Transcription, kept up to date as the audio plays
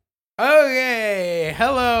Okay,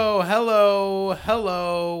 hello,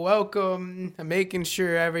 welcome. I'm making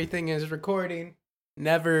sure everything is recording.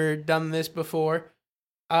 Never done this before.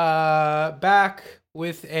 Back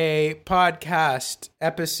with a podcast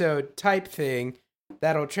episode type thing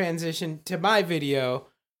that'll transition to my video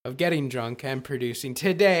of getting drunk and producing.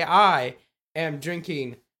 Today I am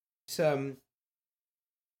drinking some,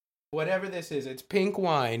 whatever this is. It's pink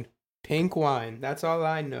wine. Pink wine. That's all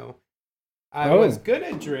I know. I was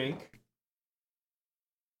gonna drink.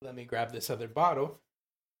 Let me grab this other bottle.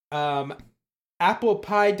 Apple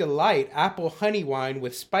Pie Delight, apple honey wine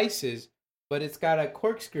with spices, but it's got a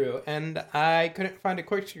corkscrew, and I couldn't find a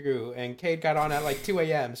corkscrew, and Cade got on at like 2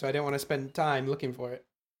 a.m., so I didn't want to spend time looking for it.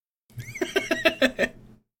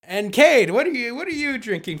 And Cade, what are you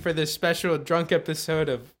drinking for this special drunk episode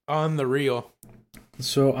of On the Reel?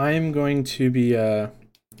 So I am going to be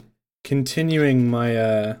continuing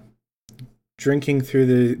my drinking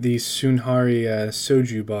through these Sunhari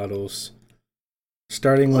soju bottles.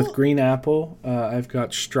 Starting with green apple, I've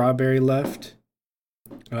got strawberry left.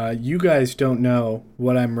 You guys don't know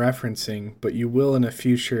what I'm referencing, but you will in a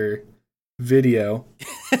future video.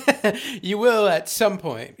 You will at some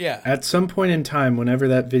point, yeah. At some point in time, whenever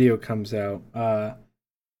that video comes out,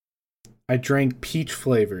 I drank peach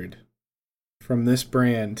flavored from this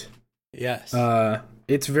brand. Yes.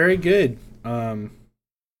 It's very good.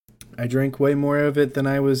 I drank way more of it than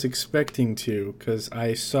I was expecting to, because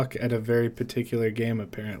I suck at a very particular game,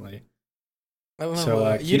 apparently.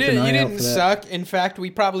 So you didn't suck. In fact, we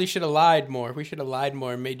probably should have lied more. We should have lied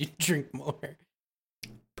more and made you drink more.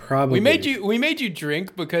 Probably. We made you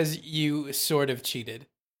drink because you sort of cheated.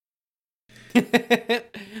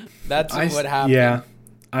 That's what happened. Yeah,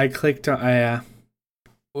 I clicked on.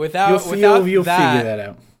 Without you'll figure that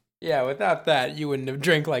out. Yeah, without that, you wouldn't have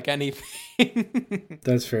drank like anything.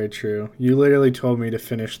 That's very true. You literally told me to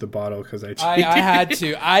finish the bottle because I cheated. I had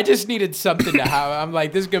to. I just needed something to have. I'm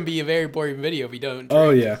like, this is going to be a very boring video if we don't drink.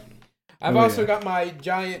 Oh, yeah. I've also got my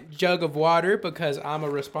giant jug of water because I'm a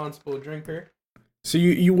responsible drinker. So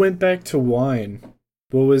you went back to wine.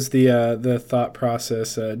 What was the thought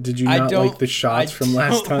process? Did you not like the shots from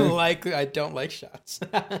last time? I don't like shots.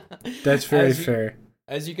 That's very fair.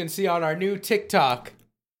 As you can see on our new TikTok,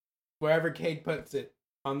 wherever Cade puts it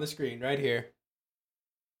on the screen, right here,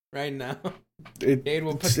 right now. Cade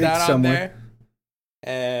will put that on there.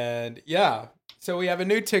 And yeah, so we have a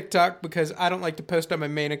new TikTok because I don't like to post on my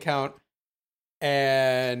main account.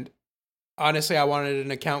 And honestly, I wanted an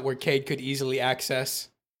account where Cade could easily access.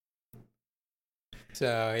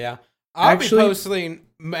 So yeah, I'll be posting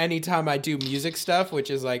anytime I do music stuff, which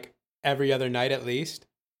is like every other night at least.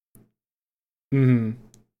 Mm-hmm.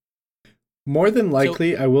 More than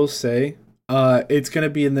likely, I will say, it's going to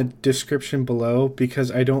be in the description below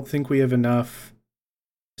because I don't think we have enough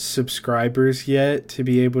subscribers yet to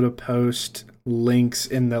be able to post links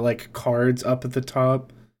in the like cards up at the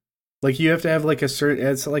top. Like you have to have like a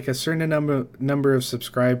certain number of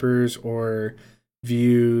subscribers or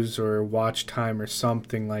views or watch time or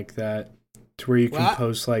something like that to where you can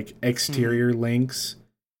post like exterior links.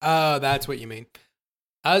 Oh, that's what you mean.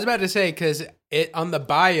 I was about to say because it on the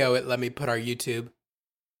bio it let me put our YouTube.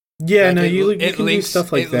 Yeah, like no, you can do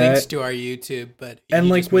stuff like that. It links to our YouTube, but and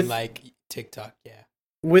like with like TikTok, yeah.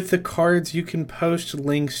 With the cards, you can post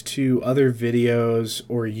links to other videos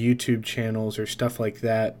or YouTube channels or stuff like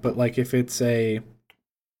that. But like if it's a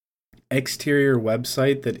exterior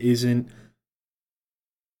website that isn't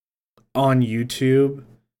on YouTube,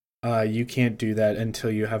 you can't do that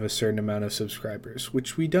until you have a certain amount of subscribers,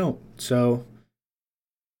 which we don't. So.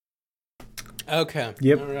 Okay.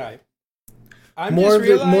 Yep. All right. More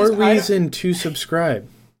reason to subscribe.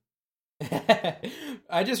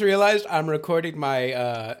 I just realized I'm recording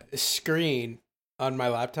my screen on my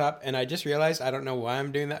laptop, and I just realized I don't know why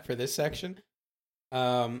I'm doing that for this section.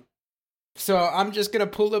 So I'm just gonna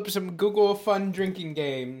pull up some Google fun drinking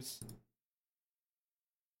games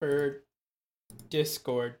for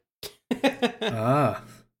Discord.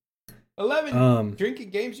 11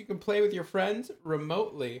 drinking games you can play with your friends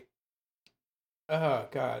remotely. Oh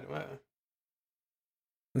God!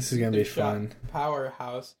 This is gonna be fun.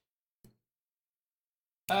 Powerhouse.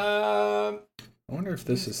 I wonder if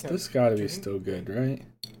this gotta be still good, right?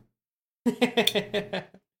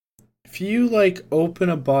 If you like open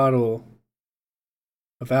a bottle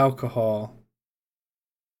of alcohol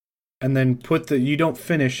and then you don't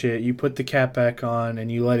finish it, you put the cap back on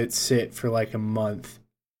and you let it sit for like a month,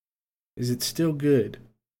 is it still good?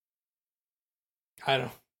 I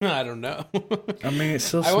don't know. I mean, it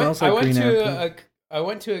still smells like green apple. I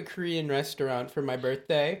went to a Korean restaurant for my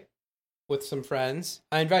birthday with some friends.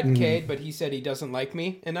 I invited Cade, but he said he doesn't like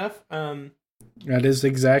me enough. That is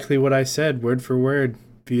exactly what I said, word for word,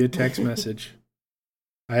 via text message.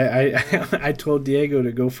 I told Diego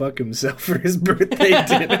to go fuck himself for his birthday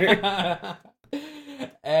dinner.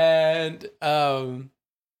 And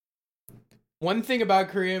one thing about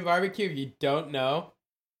Korean barbecue you don't know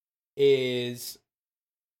is,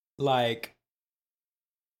 like,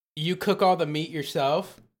 you cook all the meat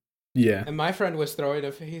yourself. Yeah. And my friend was throwing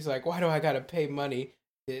a fit. He's like, why do I gotta pay money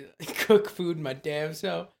to cook food my damn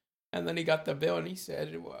self? And then he got the bill and he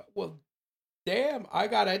said, well, damn, I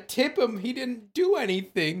gotta tip him. He didn't do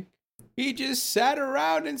anything. He just sat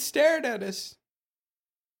around and stared at us.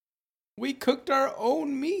 We cooked our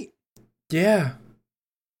own meat. Yeah.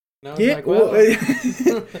 And I was like, well,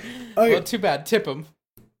 well, too bad. Tip him.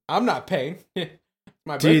 I'm not paying.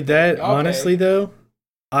 My dude, birthday. that honestly though,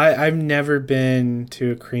 I've never been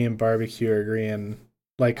to a Korean barbecue or Korean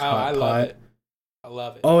hot pot. I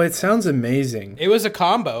love it. Oh, it sounds amazing. It was a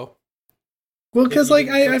combo. Well, because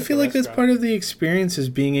I feel like that's part of the experience is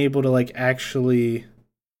being able to like actually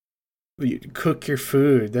cook your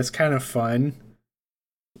food. That's kind of fun.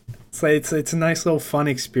 It's a nice little fun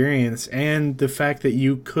experience, and the fact that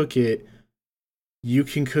you can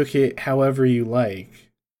cook it however you like.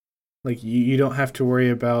 Like you don't have to worry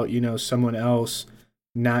about someone else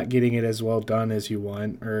not getting it as well done as you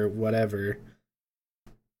want or whatever.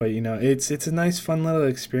 But it's a nice fun little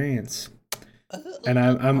experience. And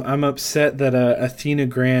I'm upset that Athena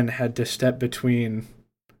Grand had to step between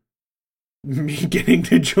me getting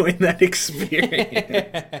to join that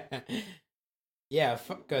experience. Yeah,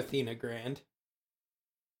 fuck Athena Grand.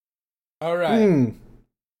 All right.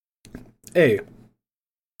 Hey,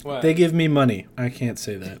 what? They give me money. I can't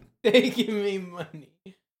say that. They give me money.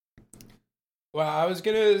 Well, I was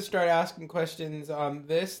gonna start asking questions on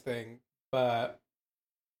this thing, but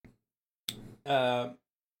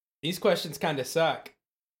these questions kind of suck.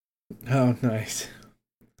 Oh, nice.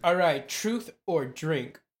 All right, truth or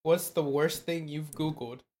drink? What's the worst thing you've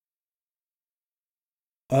Googled?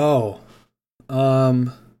 Oh,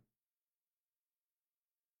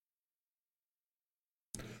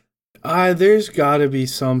 there's got to be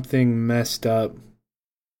something messed up.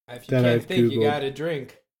 If you can't think, you gotta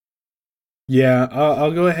drink. Yeah,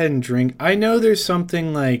 I'll go ahead and drink. I know there's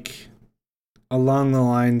something like along the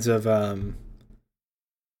lines of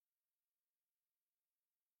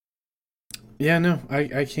Yeah, no,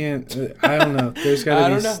 I can't. I don't know. There's gotta be. I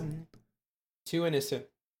don't know. Too innocent.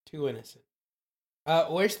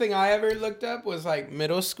 Worst thing I ever looked up was like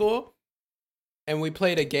middle school, and we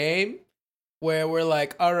played a game where we're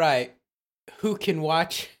like, all right, who can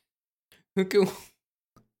watch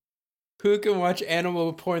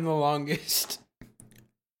animal porn the longest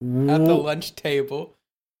at the lunch table?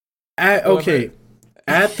 At the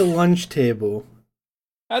lunch table.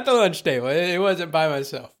 At the lunch table. It wasn't by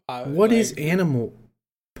myself. What is animal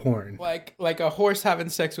porn? Like a horse having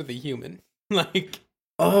sex with a human.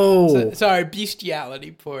 Oh. Sorry,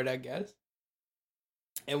 bestiality porn, I guess.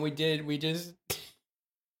 And we just...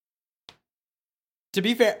 To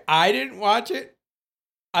be fair, I didn't watch it.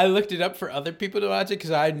 I looked it up for other people to watch it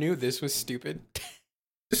because I knew this was stupid.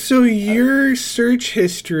 So your search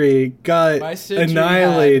history got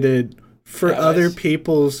annihilated for other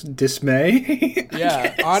people's dismay?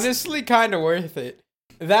 Yeah, honestly, kind of worth it.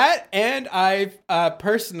 That, and I've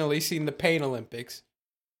personally seen the Pain Olympics.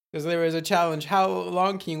 Because there was a challenge, how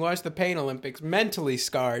long can you watch the Pain Olympics? Mentally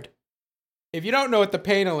scarred. If you don't know what the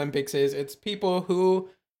Pain Olympics is, it's people who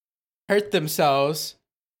hurt themselves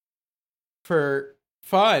for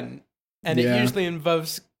fun. And it usually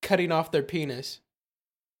involves cutting off their penis.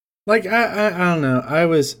 Like, I don't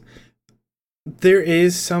know. There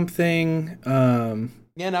is something...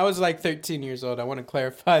 Yeah, and I was like 13 years old. I want to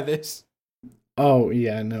clarify this. Oh,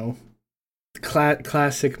 yeah, no.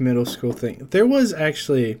 Classic middle school thing. There was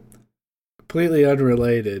actually, completely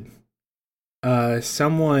unrelated,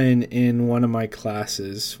 someone in one of my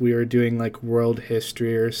classes, we were doing like world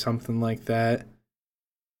history or something like that,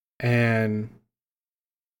 and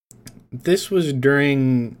this was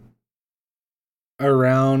during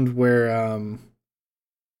around where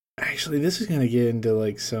actually this is gonna get into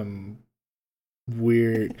like some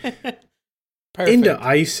weird into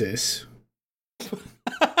ISIS.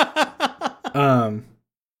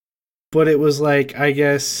 But it was like, I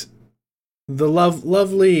guess, the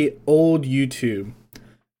lovely old YouTube,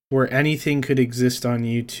 where anything could exist on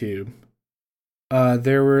YouTube.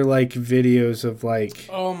 There were like videos of like...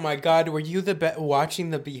 Oh my god, were you watching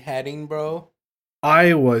the beheading, bro?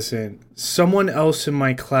 I wasn't. Someone else in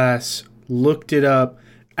my class looked it up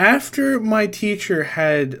after my teacher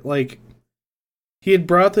had like he had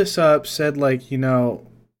brought this up, said like,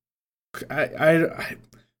 I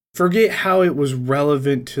forget how it was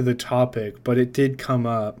relevant to the topic, but it did come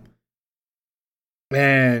up.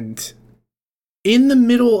 And in the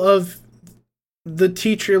middle of the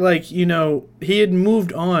teacher, like, he had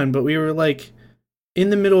moved on, but we were like in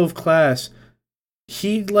the middle of class,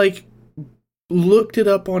 he like looked it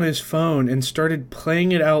up on his phone and started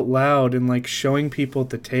playing it out loud and like showing people at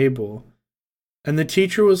the table. And the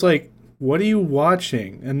teacher was like, "What are you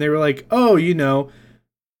watching?" And they were like, "Oh,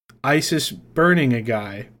 ISIS burning a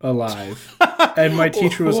guy alive." And my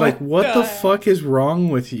teacher was like, "What the fuck is wrong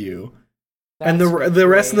with you?" And the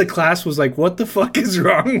rest of the class was like, "What the fuck is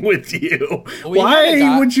wrong with you?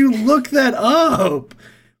 Why would you look that up?"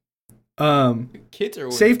 Kids are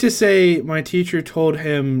weird. Safe to say, my teacher told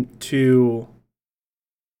him to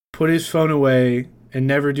put his phone away and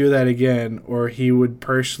never do that again, or he would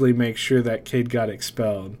personally make sure that kid got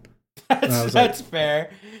expelled. That's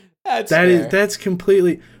fair. That's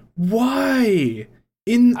completely... Why?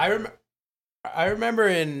 I remember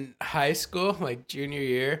in high school, like junior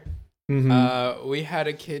year, we had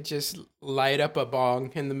a kid just light up a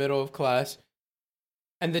bong in the middle of class.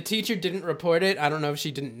 And the teacher didn't report it. I don't know if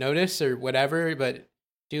she didn't notice or whatever, but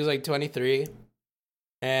she was like 23.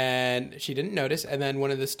 And she didn't notice. And then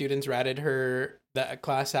one of the students ratted the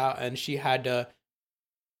class out, and she had to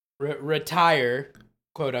retire,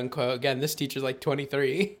 quote unquote. Again, this teacher's like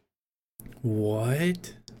 23.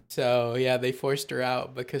 What? So, yeah, they forced her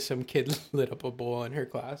out because some kid lit up a bowl in her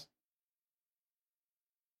class.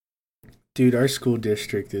 Dude, our school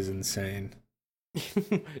district is insane.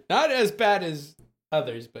 Not as bad as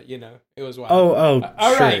others, but, it was wild. Oh,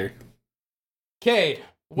 all sure. Right. Cade,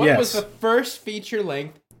 what was the first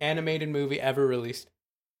feature-length animated movie ever released?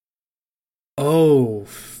 Oh,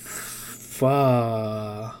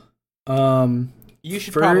 you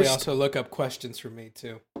should probably also look up questions for me,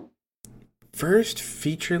 too. First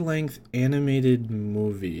feature-length animated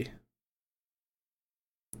movie.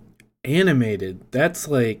 Animated. That's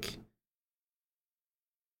like...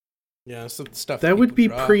 Yeah, some stuff. That would be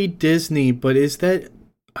pre-Disney, but is that...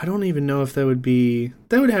 I don't even know if that would be...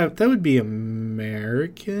 That would be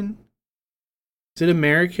American? Is it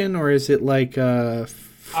American, or is it like French?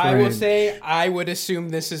 I will say, I would assume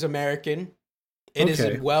this is American. It is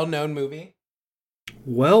a well-known movie.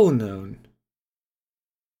 Well-known?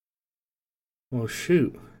 Well,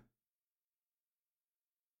 shoot.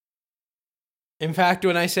 In fact,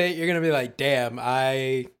 when I say it, you're going to be like, damn.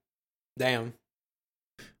 I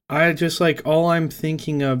just like, all I'm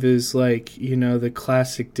thinking of is like, the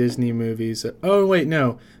classic Disney movies. Oh, wait,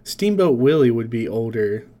 no. Steamboat Willie would be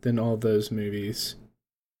older than all those movies.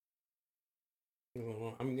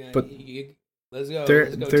 Let's go.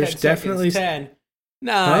 There's definitely 10,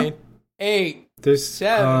 9, 8,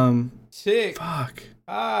 7, 6,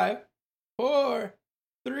 5, 4,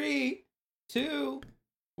 3, 2,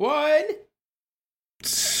 1.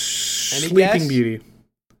 Sleeping Beauty.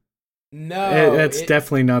 No, it's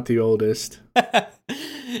definitely not the oldest.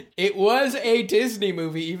 It was a Disney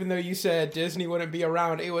movie, even though you said Disney wouldn't be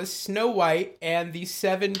around. It was Snow White and the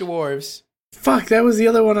Seven Dwarfs. Fuck, that was the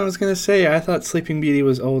other one I was gonna say. I thought Sleeping Beauty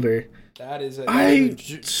was older. I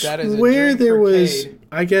swear there was.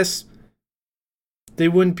 I guess they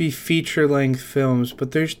wouldn't be feature-length films,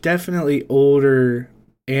 but there's definitely older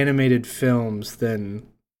animated films than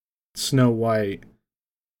Snow White.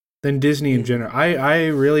 Than Disney in general. I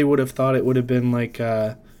really would have thought it would have been like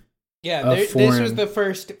this was the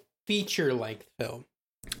first feature-length film.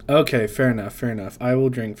 Okay, fair enough. I will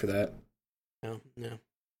drink for that. No.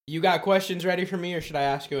 You got questions ready for me, or should I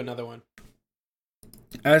ask you another one?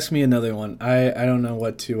 Ask me another one. I don't know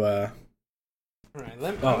what to All right,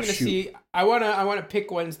 I'm gonna see. I wanna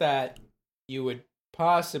pick ones that you would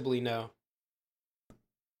possibly know.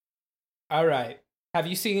 All right. Have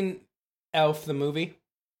you seen Elf the movie?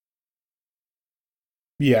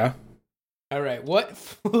 Yeah. All right. What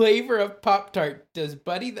flavor of Pop-Tart does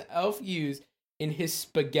Buddy the Elf use in his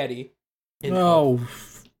spaghetti? No,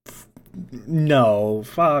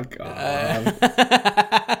 fuck off.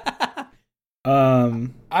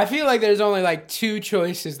 I feel like there's only like two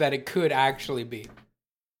choices that it could actually be.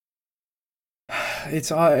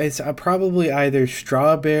 It's probably either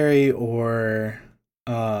strawberry or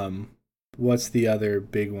what's the other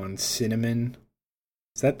big one? Cinnamon.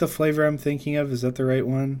 Is that the flavor I'm thinking of? Is that the right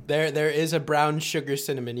one? There is a brown sugar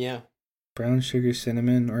cinnamon, yeah. Brown sugar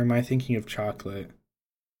cinnamon, or am I thinking of chocolate?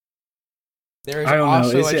 There is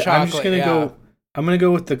also a chocolate. I'm just gonna go. I'm gonna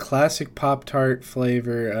go with the classic Pop-Tart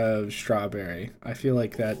flavor of strawberry. I feel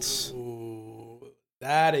like that's. Ooh,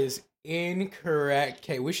 that is incorrect.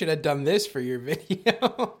 Okay, we should have done this for your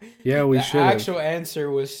video. Yeah, we The should have. actual answer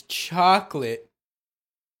was chocolate.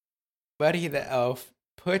 Buddy the Elf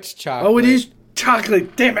puts chocolate. Oh, it is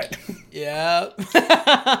chocolate. Damn it. Yeah.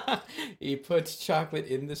 He puts chocolate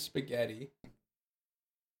in the spaghetti.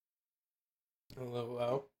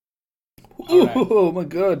 LOL. Oh my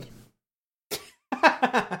god.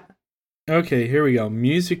 Okay, here we go.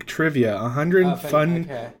 Music trivia. 100 fun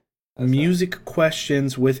music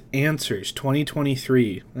questions with answers.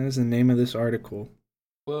 2023. That is the name of this article.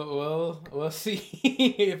 We'll see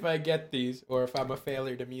if I get these or if I'm a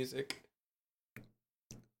failure to music.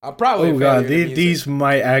 I'm probably. Oh god, these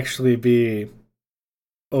might actually be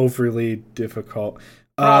overly difficult.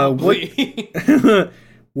 Probably.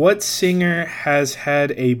 What singer has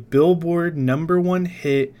had a Billboard #1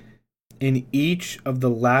 hit in each of the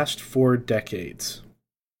last 4 decades?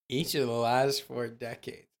 Each of the last 4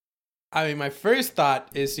 decades. I mean, my first thought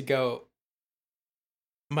is to go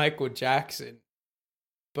Michael Jackson,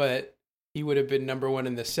 but he would have been #1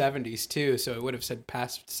 in the 70s too, so it would have said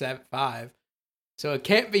past 5. So it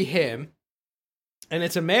can't be him. And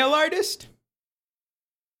it's a male artist?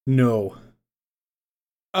 No.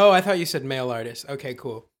 Oh, I thought you said male artist. Okay,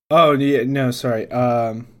 cool. Oh, yeah, no, sorry.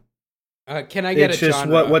 Can I get a genre? It's just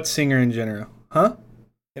what singer in general? Huh?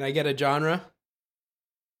 Can I get a genre?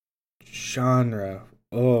 Genre.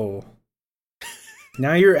 Oh.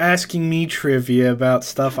 Now you're asking me trivia about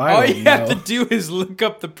stuff I don't know. All you have to do is look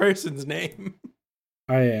up the person's name.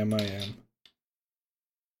 I am.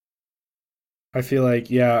 I feel like,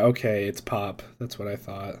 yeah, okay, it's pop. That's what I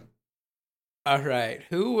thought. All right.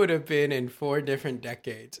 Who would have been in 4 different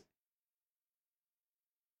decades?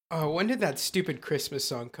 Oh, when did that stupid Christmas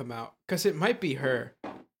song come out? Because it might be her.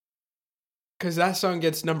 Because that song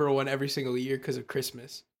gets #1 every single year because of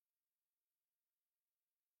Christmas.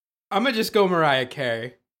 I'm going to just go Mariah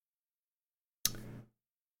Carey.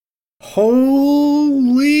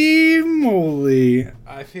 Holy moly.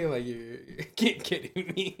 I feel like you're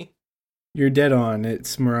kidding me. You're dead on.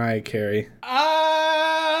 It's Mariah Carey. All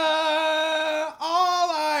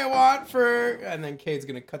I want for... And then Cade's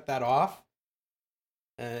going to cut that off.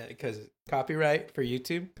 Because copyright for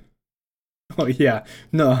YouTube. Oh, yeah.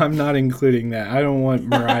 No, I'm not including that. I don't want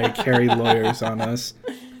Mariah Carey lawyers on us.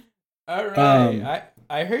 All right.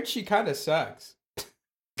 I heard she kind of sucks.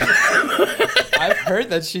 I've heard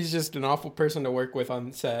that she's just an awful person to work with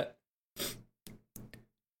on set.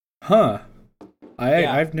 Huh.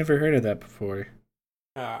 I've never heard of that before.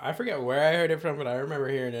 I forget where I heard it from, but I remember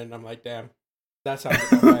hearing it, and I'm like, damn, that sounds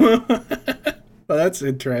about right. Well, that's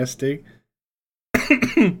interesting.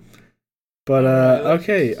 But,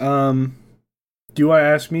 okay, do I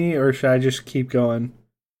ask me, or should I just keep going?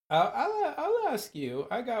 I'll ask you.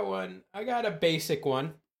 I got one. I got a basic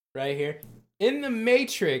one right here. In the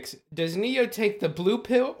Matrix, does Neo take the blue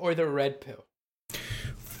pill or the red pill?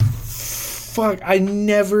 Fuck,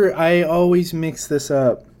 I always mix this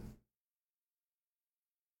up.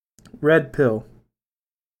 Red pill.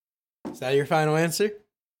 Is that your final answer?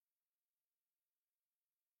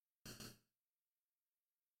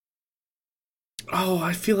 Oh,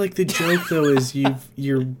 I feel like the joke though is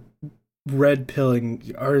you're red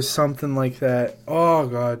pilling or something like that. Oh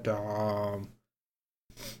god,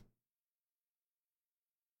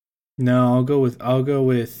 No, I'll go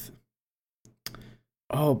with.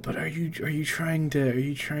 Oh, but are you trying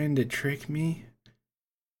to trick me?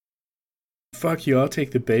 Fuck you, I'll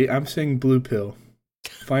take the bait. I'm saying blue pill.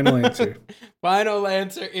 Final answer. Final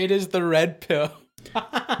answer. It is the red pill.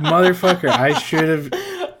 Motherfucker, I should have.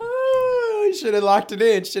 Oh, should have locked it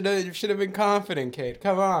in. Should have been confident, Kate.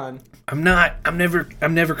 Come on. I'm not. I'm never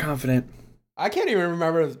confident. I can't even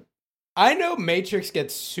remember. I know Matrix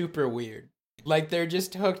gets super weird. Like they're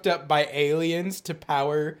just hooked up by aliens to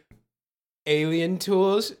power alien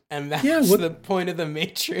tools, and that's the point of the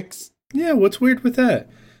Matrix. Yeah, what's weird with that?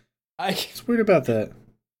 What's weird about that?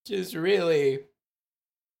 Just really,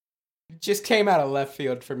 just came out of left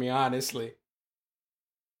field for me, honestly.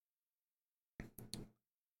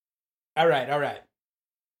 All right.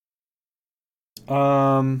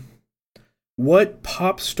 What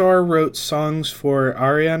pop star wrote songs for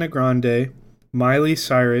Ariana Grande, Miley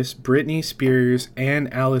Cyrus, Britney Spears,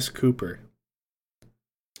 and Alice Cooper?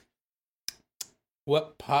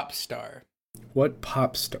 What pop star? Well,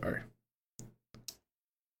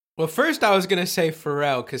 first I was going to say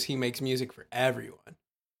Pharrell because he makes music for everyone.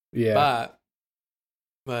 Yeah.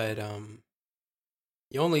 But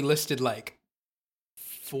you only listed like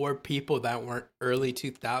 4 people that weren't early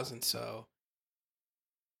 2000s, so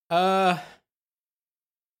and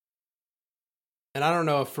I don't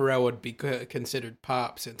know if Pharrell would be considered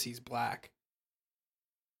pop since he's black.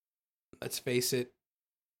 let's face it.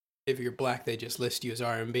 If you're black, they just list you as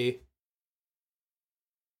R&B.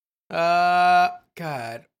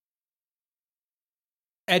 God.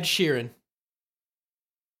 Ed Sheeran.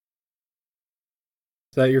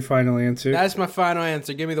 Is that your final answer? That's my final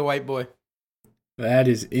answer. Give me the white boy. That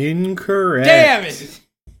is incorrect. Damn it!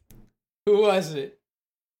 Who was it?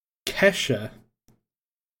 Kesha.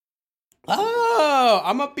 Oh,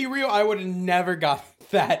 I'm gonna be real. I would have never got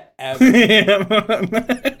that ever.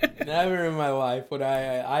 Never in my life would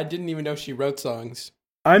I didn't even know she wrote songs.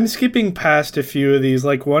 I'm skipping past a few of these.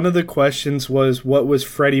 Like, one of the questions was, what was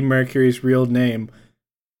Freddie Mercury's real name?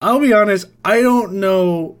 I'll be honest, I don't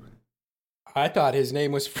know. I thought his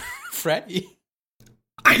name was Freddie.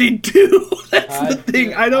 I did too. That's the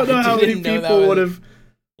thing. I don't know how many people would have.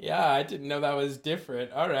 Yeah, I didn't know that was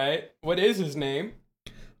different. All right. What is his name?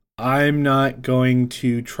 I'm not going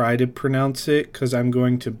to try to pronounce it because I'm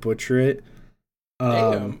going to butcher it.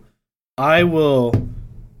 I will,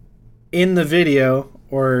 in the video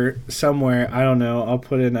or somewhere, I don't know, I'll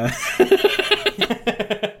put in a...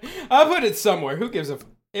 I'll put it somewhere. Who gives a...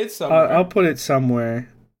 It's somewhere. I'll put it somewhere.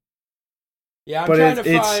 Yeah, I'm trying to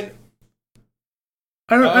find...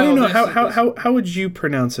 I don't know. How would you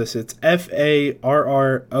pronounce this? It's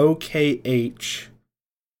FARROKHBULSAR.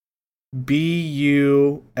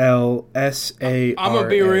 I'm gonna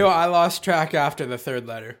be real. I lost track after the third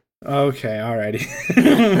letter. Okay, alrighty.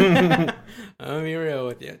 I'm gonna be real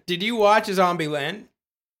with you. Did you watch Zombieland?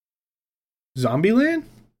 Zombieland?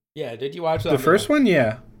 Yeah, did you watch Zombieland? The first one?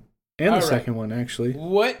 Yeah. And the second one, actually.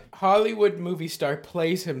 What Hollywood movie star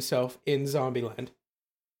plays himself in Zombieland?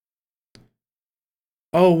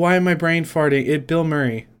 Oh, why am I brain farting? Bill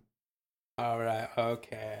Murray. All right,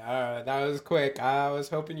 okay. All right, that was quick. I was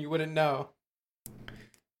hoping you wouldn't know.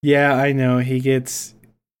 Yeah, I know. He gets...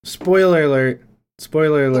 Spoiler alert.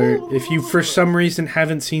 Spoiler alert. If you, for some reason,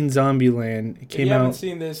 haven't seen Zombieland, it came out... haven't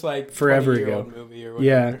seen this, like, forever ago. Movie or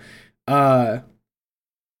whatever. Yeah.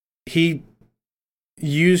 He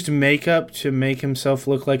used makeup to make himself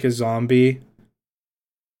look like a zombie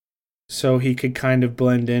so he could kind of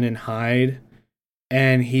blend in and hide.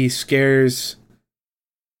 And he scares...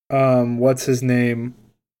 what's his name?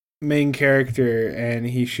 Main character, and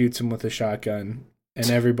he shoots him with a shotgun. And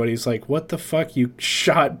everybody's like, what the fuck? You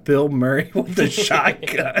shot Bill Murray with a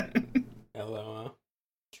shotgun? Hello.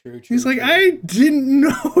 True. He's like, I didn't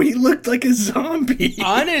know he looked like a zombie.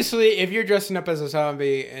 Honestly, if you're dressing up as a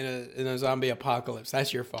zombie in a zombie apocalypse,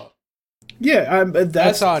 that's your fault. Yeah,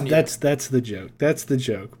 that's on you. That's the joke. That's the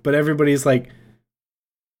joke. But everybody's like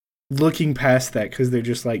looking past that because they're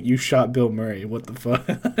just like, you shot Bill Murray. What the fuck?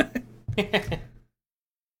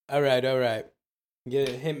 All right.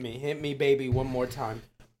 Hit me, baby, one more time.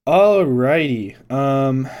 Alrighty.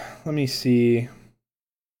 Let me see.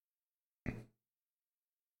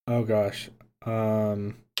 Oh gosh.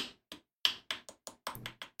 Oh,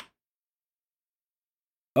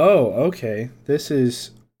 okay. This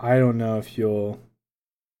is. I don't know if you'll.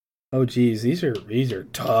 Oh geez, these are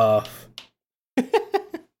tough.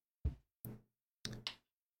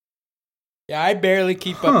 Yeah, I barely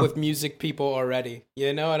keep up with music people already.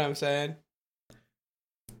 You know what I'm saying?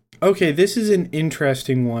 Okay, this is an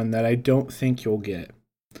interesting one that I don't think you'll get.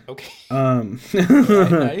 Okay.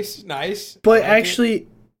 Right, nice. But actually,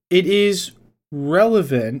 it is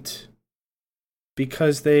relevant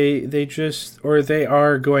because they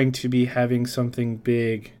are going to be having something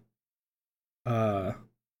big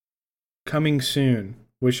coming soon,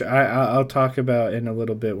 which I'll talk about in a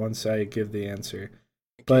little bit once I give the answer.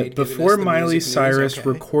 But before Miley Cyrus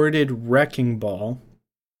recorded Wrecking Ball,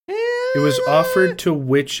 it was offered to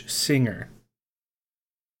which singer?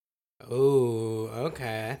 Oh,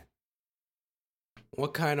 okay.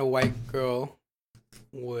 What kind of white girl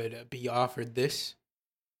would be offered this?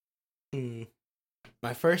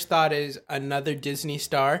 My first thought is another Disney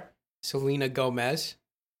star, Selena Gomez.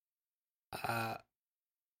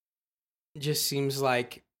 Just seems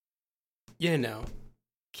like,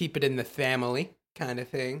 keep it in the family kind of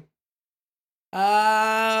thing.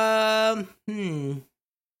 And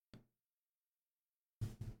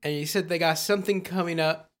you said they got something coming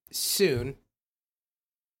up soon.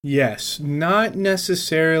 Yes, not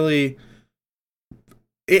necessarily.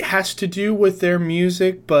 It has to do with their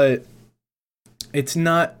music, but it's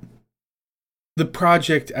not the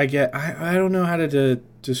project. I don't know how to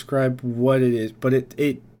describe what it is, but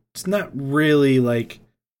it's not really like.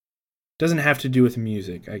 Doesn't have to do with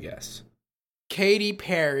music, I guess. Katy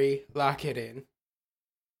Perry, lock it in.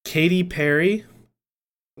 Katy Perry?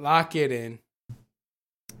 Lock it in.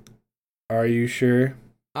 Are you sure?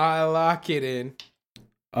 I lock it in.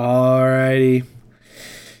 Alrighty.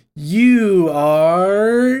 You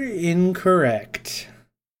are incorrect.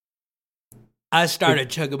 I started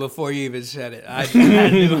chugging before you even said it. I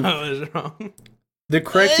knew I was wrong. The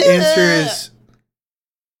correct answer is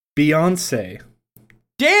Beyonce.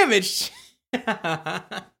 Damn it!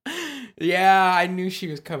 Yeah, I knew she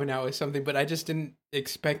was coming out with something, but I just didn't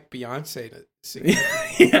expect Beyonce to sing.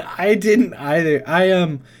 Yeah, I didn't either.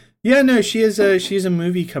 Yeah, no, she has a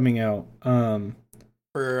movie coming out.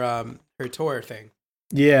 For her tour thing.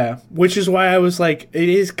 Yeah, which is why I was like, it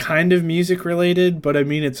is kind of music related, but I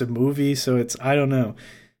mean, it's a movie, so it's, I don't know.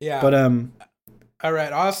 Yeah. But all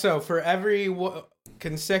right. Also, for every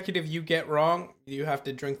consecutive you get wrong, you have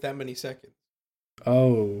to drink that many seconds.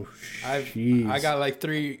 Oh, I got like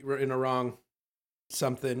 3 in a wrong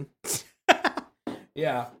something.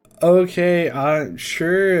 Yeah. Okay,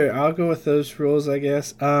 sure, I'll go with those rules, I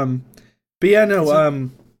guess. But yeah,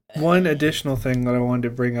 no, one additional thing that I wanted to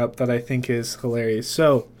bring up that I think is hilarious.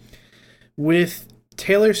 So, with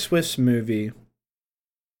Taylor Swift's movie,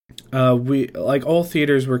 we, like, all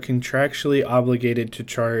theaters were contractually obligated to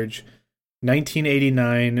charge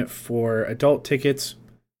 $19.89 for adult tickets,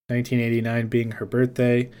 $19.89 being her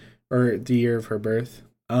birthday, or the year of her birth,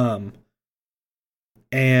 and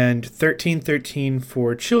 $13.13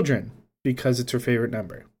 for children, because it's her favorite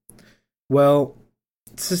number. Well,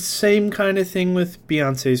 it's the same kind of thing with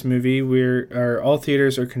Beyonce's movie, where all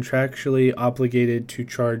theaters are contractually obligated to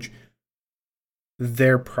charge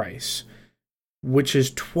their price, which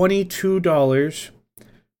is $22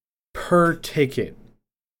 per ticket.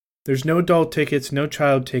 There's no adult tickets, no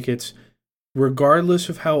child tickets. Regardless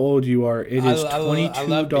of how old you are, it is $22. I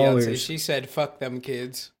love Beyonce. She said, "Fuck them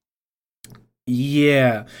kids."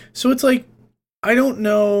 Yeah. So it's like, I don't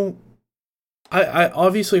know. I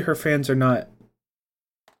obviously her fans are not.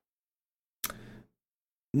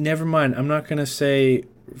 Never mind. I'm not gonna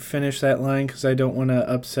finish that line because I don't want to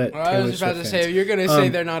upset. Well, I was about to say, you're gonna say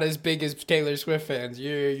they're not as big as Taylor Swift fans.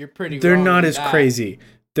 You're pretty. They're wrong not with as that. crazy.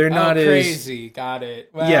 They're not as crazy. Got it.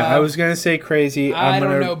 Well, yeah, I was gonna say crazy. I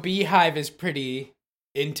don't know. Beehive is pretty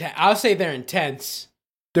intense. I'll say they're intense.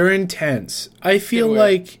 They're intense. I feel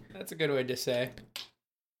like that's a good way to say.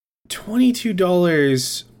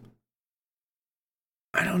 $22.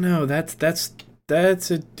 I don't know. That's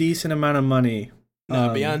a decent amount of money.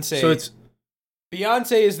 No, Beyonce. So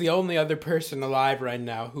Beyonce is the only other person alive right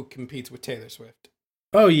now who competes with Taylor Swift.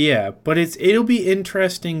 Oh yeah, but it'll be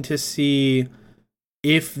interesting to see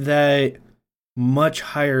if that much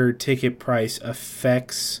higher ticket price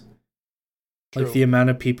affects like the amount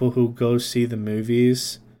of people who go see the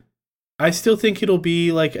movies. I still think it'll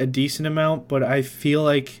be like a decent amount, but I feel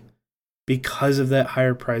like because of that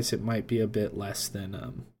higher price, it might be a bit less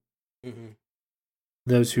than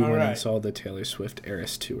those who went and saw the Taylor Swift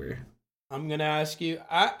Eras Tour. I'm gonna ask you.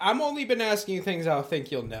 I'm only been asking you things I'll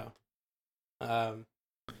think you'll know.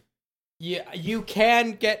 Yeah, you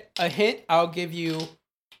can get a hint. I'll give you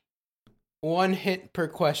 1 hint per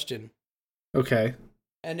question. Okay.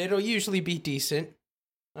 And it'll usually be decent.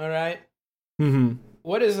 All right. Mm-hmm.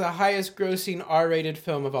 What is the highest grossing R-rated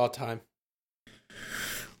film of all time?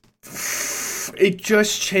 It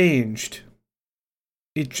just changed.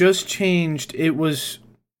 It was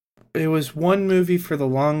one movie for the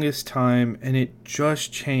longest time, and it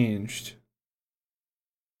just changed.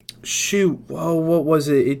 Shoot, whoa, what was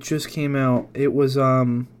it? It just came out. It was,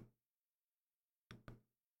 I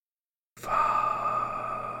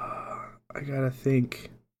gotta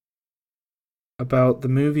think about the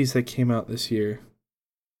movies that came out this year.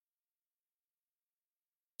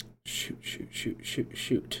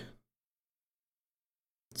 Shoot.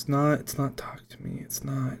 It's not Talk to Me. It's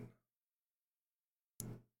not.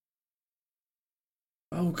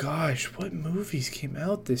 Oh gosh, what movies came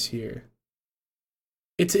out this year?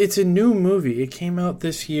 It's a new movie. It came out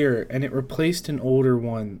this year, and it replaced an older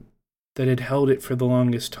one that had held it for the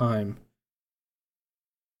longest time.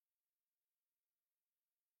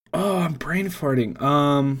 Oh, I'm brain farting.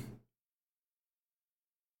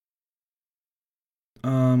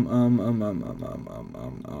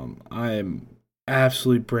 I'm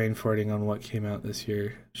absolutely brain farting on what came out this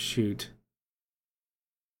year. Shoot.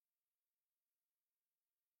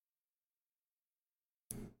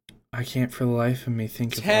 I can't for the life of me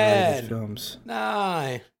think of R-rated films.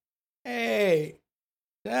 9, 8,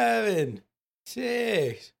 7,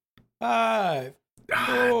 6, 5,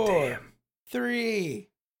 4, 3,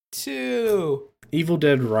 2. Evil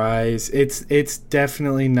Dead Rise. It's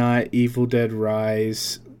definitely not Evil Dead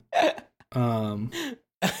Rise. All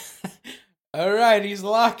right, he's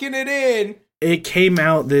locking it in. It came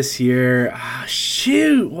out this year.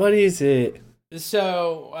 Shoot, what is it?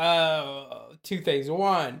 So, 2 things.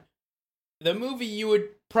 1, the movie you would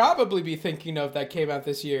probably be thinking of that came out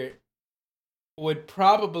this year would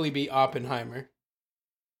probably be Oppenheimer.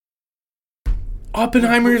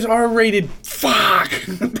 Oppenheimer's R-rated. Fuck!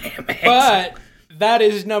 Damn it. But that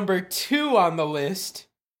is number 2 on the list.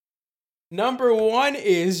 Number 1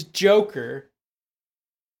 is Joker.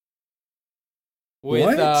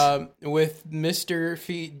 With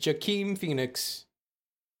Mr. Joaquin Phoenix.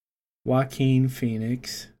 Joaquin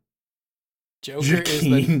Phoenix.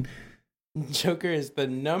 Joker is the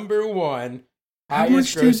number 1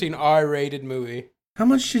 highest grossing R-rated movie. How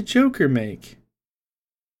much did Joker make?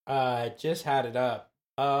 Just had it up.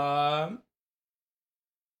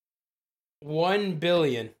 1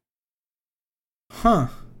 billion. Huh.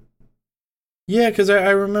 Yeah, because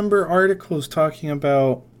I remember articles talking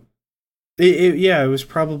about it. Yeah, it was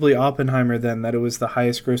probably Oppenheimer then that it was the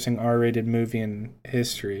highest grossing R-rated movie in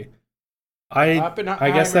history. I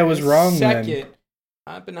guess that was wrong then.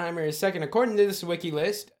 Oppenheimer is second. According to this wiki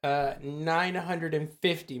list,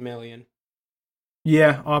 950 million.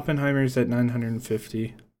 Yeah, Oppenheimer's at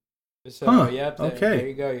 950. So, yep, okay. There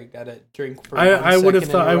you go. You got a drink for I would have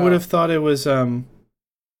thought it was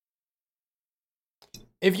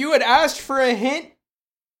If you had asked for a hint,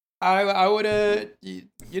 I would have, you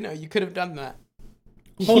could have done that.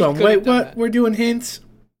 Hold on, wait, what? We're doing hints?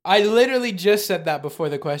 I literally just said that before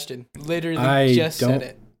the question. Literally just said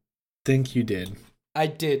it. Think you did. I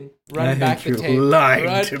did. Run back the tape.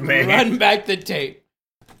 Lying to me. Run back the tape.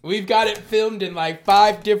 We've got it filmed in like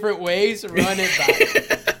 5 different ways. Run it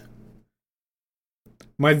back.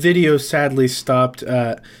 My video sadly stopped.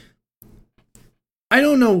 I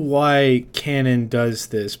don't know why Canon does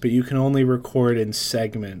this, but you can only record in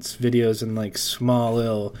segments, videos in like small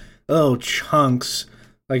little chunks,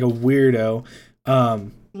 like a weirdo.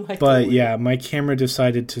 Yeah, my camera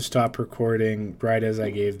decided to stop recording right as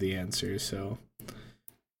I gave the answer, so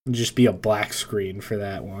it'll just be a black screen for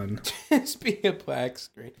that one. Just be a black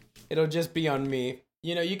screen. It'll just be on me.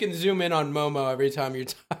 You can zoom in on Momo every time you're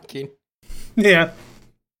talking. Yeah.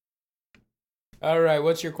 All right,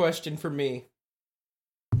 what's your question for me?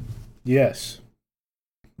 Yes.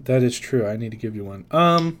 That is true. I need to give you one.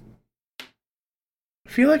 I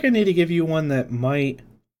feel like I need to give you one that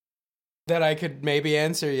I could maybe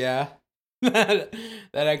answer, yeah. that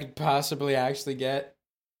I could possibly actually get.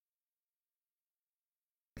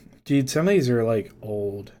 Dude, some of these are like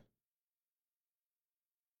old.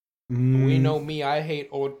 We know me, I hate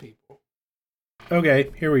old people. Okay,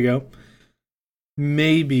 here we go.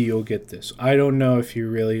 Maybe you'll get this. I don't know if you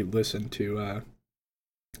really listen to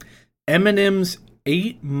Eminem's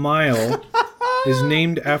 8 Mile is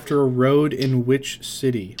named after a road in which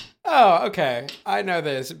city? Oh, okay. I know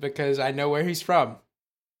this because I know where he's from.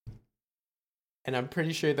 And I'm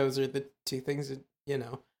pretty sure those are the 2 things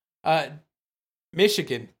that,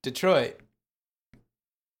 Michigan, Detroit.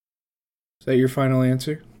 Is that your final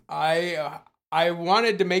answer? I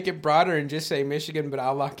wanted to make it broader and just say Michigan, but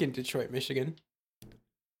I'll lock in Detroit, Michigan.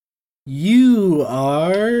 You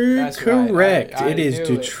are That's correct. Right. It is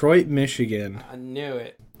Detroit, Michigan. I knew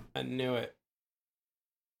it.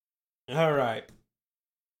 All right.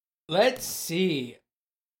 Let's see.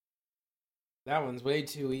 That one's way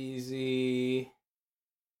too easy.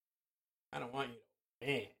 I don't want you to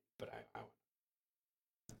win, but I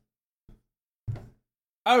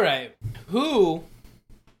All right. Who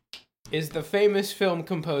is the famous film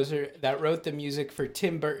composer that wrote the music for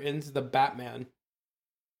Tim Burton's The Batman?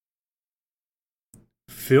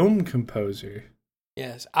 Film composer?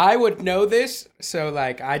 Yes, I would know this, so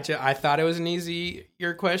I thought it was an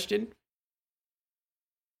easier question.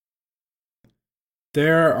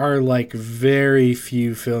 There are like very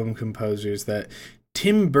few film composers that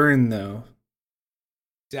Tim Burton though.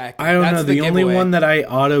 Exactly. I don't know. The only one that I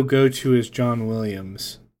auto go to is John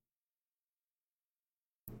Williams.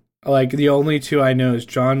 Like the only 2 I know is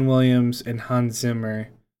John Williams and Hans Zimmer.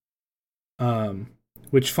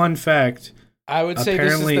 Which fun fact, I would say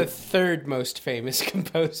this is the 3rd most famous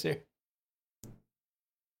composer.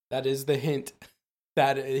 That is the hint.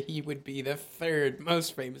 That he would be the 3rd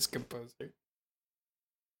most famous composer.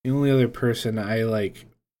 The only other person I like...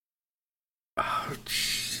 Oh,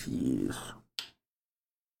 jeez.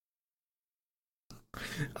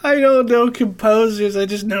 I don't know composers. I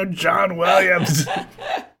just know John Williams.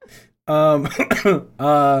 Can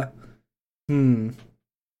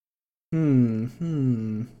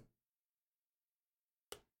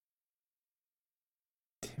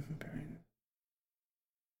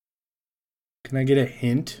I get a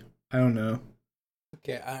hint? I don't know.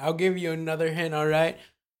 Okay, I'll give you another hint, all right?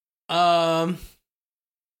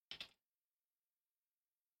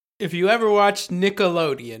 If you ever watched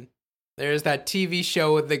Nickelodeon, There's that TV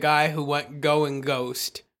show with the guy who went going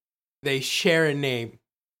ghost. They share a name.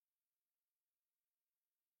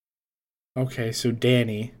 Okay, so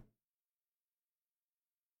Danny.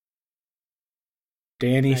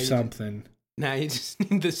 Danny something. Now you just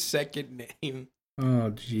need the second name.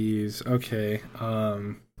 Oh, jeez. Okay.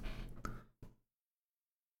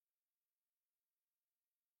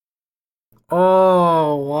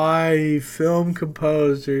 Oh, why film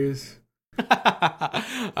composers?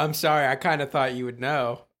 I'm sorry, I kind of thought you would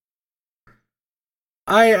know.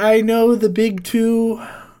 I know the big two.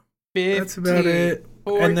 15, that's about it.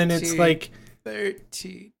 14, and then it's like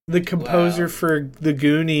 13. The composer 12, for The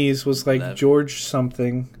Goonies was like 11, George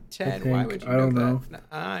something. 10. Why would you I don't know.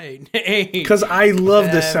 9, 8. Because I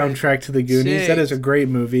love the 7, soundtrack to The Goonies. 6, that is a great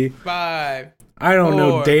movie. 5. I don't 4.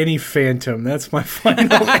 know. Danny Phantom. That's my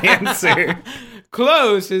final answer.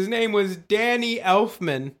 Close. His name was Danny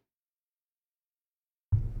Elfman.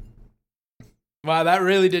 Wow, that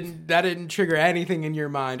really didn't trigger anything in your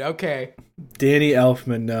mind. Okay. Danny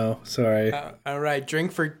Elfman, no. Sorry. All right,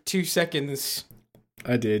 drink for 2 seconds.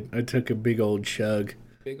 I did. I took a big old chug.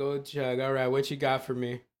 Big old chug. All right, what you got for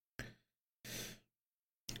me?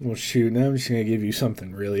 Well, shoot. Now I'm just going to give you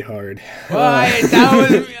something really hard. Well,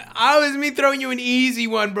 that was me throwing you an easy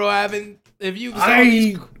one, bro. If you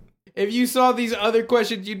saw these other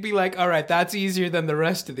questions, you'd be like, all right, that's easier than the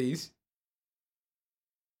rest of these.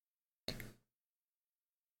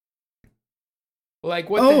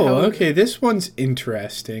 Like, what the hell? Okay. This one's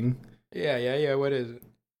interesting. Yeah. What is it?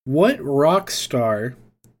 What rock star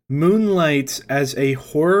moonlights as a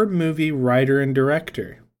horror movie writer and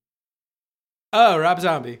director? Oh, Rob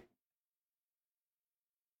Zombie.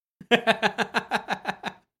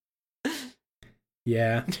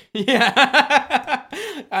 Yeah. Yeah.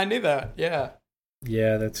 I knew that. Yeah.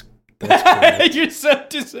 Yeah, that's correct. You're so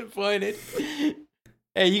disappointed.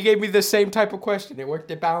 Hey, you gave me the same type of question. It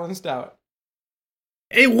worked. It balanced out.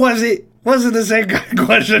 It wasn't the same kind of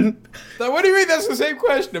question. So what do you mean that's the same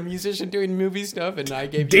question? A musician doing movie stuff, and I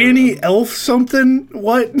gave Danny you Elf something?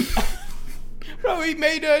 What? Bro, he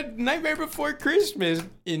made a Nightmare Before Christmas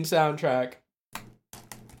in soundtrack.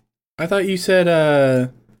 I thought you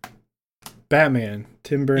said Batman.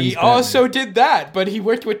 Tim Burton's He Batman. also did that, but he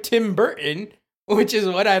worked with Tim Burton, which is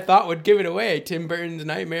what I thought would give it away. Tim Burton's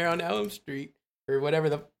Nightmare on Elm Street, or whatever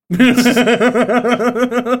the...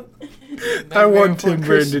 I want Tim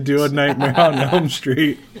Burton to do a Nightmare on Elm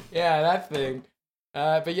Street. Yeah, that thing.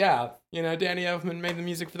 But yeah, Danny Elfman made the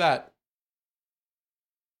music for that.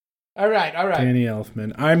 All right. Danny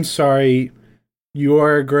Elfman. I'm sorry. You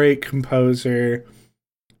are a great composer.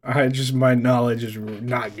 My knowledge is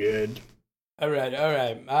not good. All right.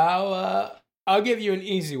 I'll give you an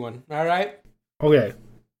easy one. All right. Okay.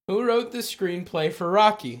 Who wrote the screenplay for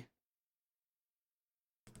Rocky?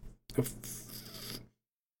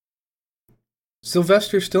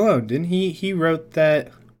 Sylvester Stallone, didn't he? He wrote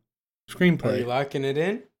that screenplay. Are you locking it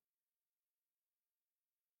in?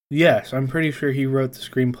 Yes, I'm pretty sure he wrote the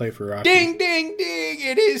screenplay for Rocky. Ding, ding, ding!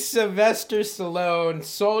 It is Sylvester Stallone.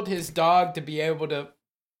 Sold his dog to be able to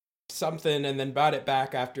something, and then bought it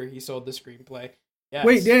back after he sold the screenplay. Yes.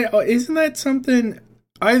 Wait, isn't that something?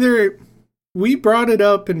 Either we brought it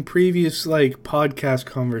up in previous podcast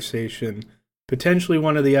conversation, potentially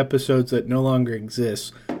one of the episodes that no longer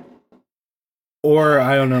exists. Or,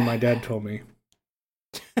 I don't know, my dad told me.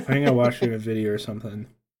 I think I watched it in a video or something.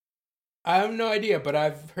 I have no idea, but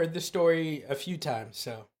I've heard the story a few times,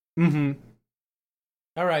 so. Mm-hmm.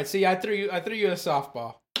 All right, see, I threw you a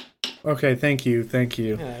softball. Okay, thank you.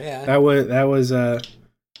 Yeah. That was I'm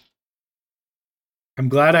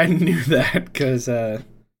glad I knew that, because, yeah,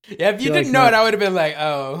 if you didn't know it, I would have been like,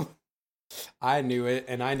 oh, I knew it,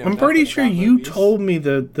 and I know. I'm pretty sure you told me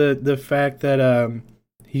the fact that,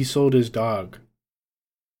 he sold his dog.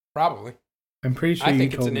 Probably. I'm pretty sure I you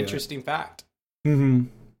think told it's an me interesting fact. Mm-hmm.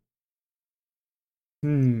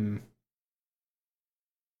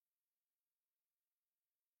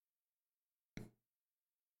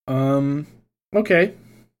 Okay.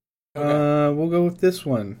 We'll go with this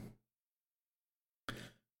one.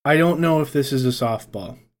 I don't know if this is a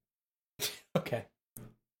softball. Okay.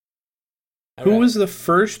 Who was the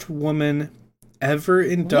first woman ever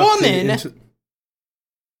inducted into...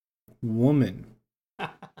 Woman.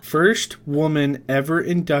 First woman ever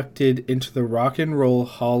inducted into the Rock and Roll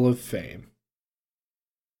Hall of Fame.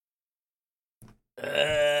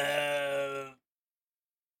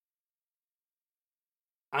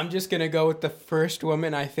 I'm just gonna go with the first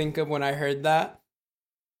woman I think of when I heard that.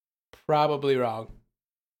 Probably wrong.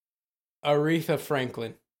 Aretha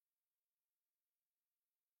Franklin.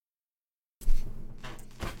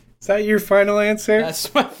 Is that your final answer?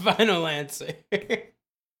 That's my final answer.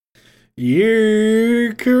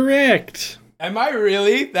 You're correct. Am I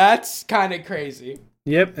really? That's kind of crazy.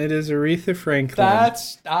 Yep, it is Aretha Franklin.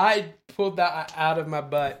 I pulled that out of my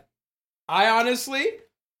butt. I honestly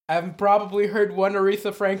haven't probably heard one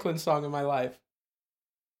Aretha Franklin song in my life.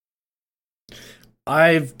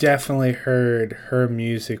 I've definitely heard her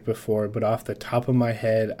music before, but off the top of my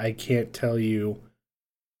head, I can't tell you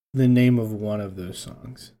the name of one of those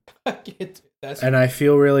songs. And I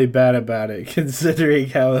feel really bad about it, considering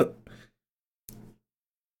how...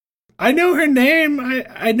 I know her name.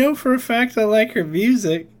 I know for a fact I like her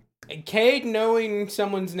music. Cade knowing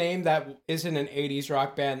someone's name that isn't an 80s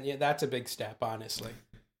rock band, yeah, that's a big step, honestly.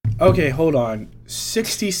 Okay, hold on.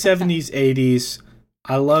 60s, 70s, 80s.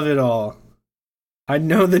 I love it all. I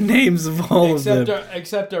know the names of all of them.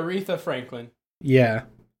 Except Aretha Franklin. Yeah.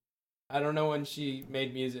 I don't know when she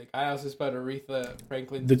made music. I also spelled Aretha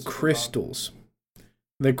Franklin. The Crystals.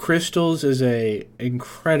 The Crystals is a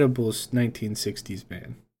incredible 1960s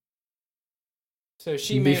band. So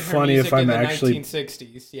she made her music in the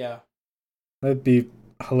 1960s, yeah. That'd be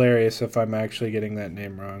hilarious if I'm actually getting that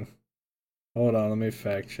name wrong. Hold on, let me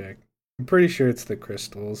fact check. I'm pretty sure it's the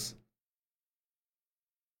Crystals.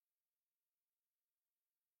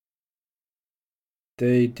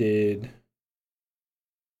 They did...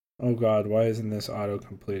 Oh god, why isn't this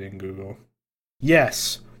auto-completing Google?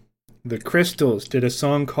 Yes! The Crystals did a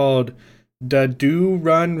song called Da Do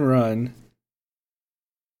Run Run.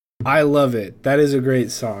 I love it. That is a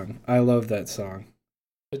great song. I love that song.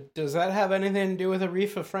 But does that have anything to do with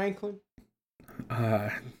Aretha Franklin?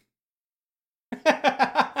 I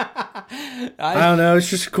don't know.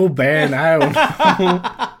 It's just a cool band. I don't know.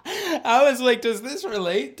 I was like, does this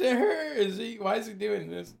relate to her? Why is he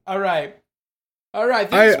doing this? All right.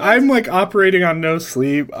 I'm like operating on no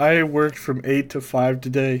sleep. I worked from 8 to 5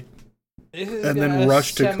 today. And then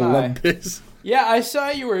rushed to Columbus. Yeah, I saw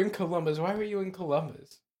you were in Columbus. Why were you in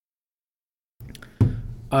Columbus?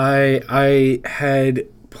 I had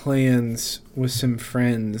plans with some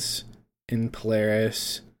friends in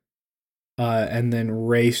Polaris, and then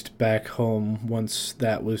raced back home once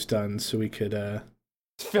that was done, so we could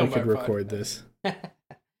record this.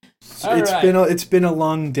 It's been a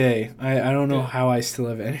long day. I don't know how I still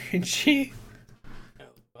have energy.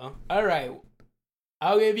 Well, all right.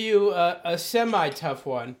 I'll give you a semi-tough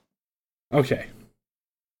one. Okay.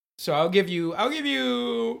 So I'll give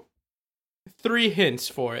you 3 hints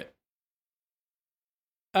for it.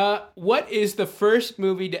 What is the first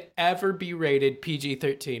movie to ever be rated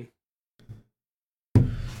PG-13?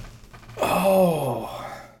 Oh.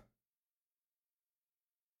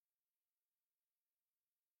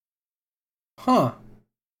 Huh.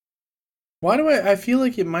 Why do I feel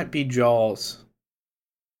like it might be Jaws?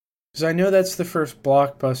 Because I know that's the first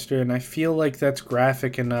blockbuster, and I feel like that's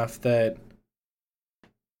graphic enough that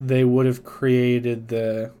they would have created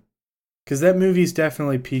the... Because that movie's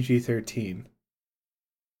definitely PG-13.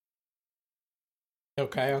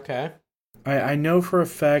 Okay. I know for a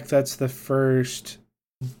fact that's the first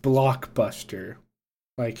blockbuster.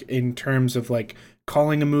 Like, in terms of, like,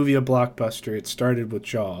 calling a movie a blockbuster, it started with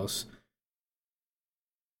Jaws.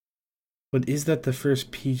 But is that the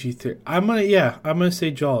first PG-13? I'm gonna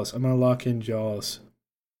say Jaws. I'm gonna lock in Jaws.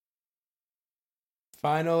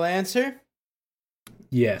 Final answer?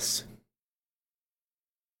 Yes.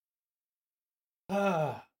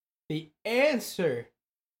 The answer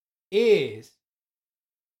is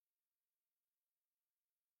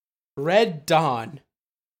Red Dawn.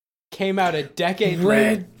 Came out a decade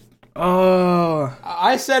later. Oh.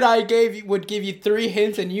 I said would give you 3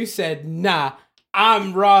 hints, and you said, nah,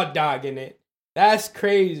 I'm raw dogging it. That's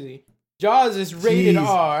crazy. Jaws is rated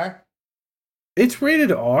R. It's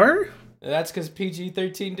rated R? That's because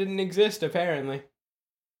PG-13 didn't exist, apparently.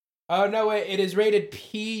 Oh, no, wait. It is rated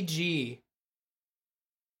PG.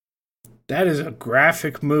 That is a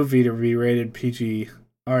graphic movie to be rated PG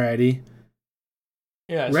already.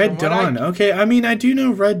 Yeah, Red Dawn. Okay, I mean, I do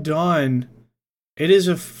know Red Dawn. It is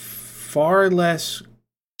a far less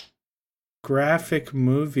graphic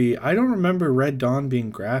movie. I don't remember Red Dawn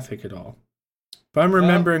being graphic at all. If I'm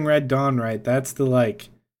remembering Red Dawn right, that's the, like,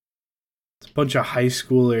 it's a bunch of high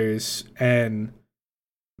schoolers and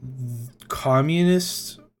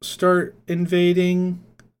communists start invading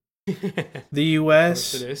the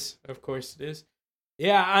U.S. Of course it is.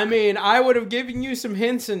 Yeah, I mean, I would have given you some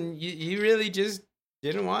hints, and you really just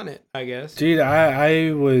didn't want it, I guess. Dude,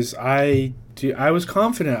 I was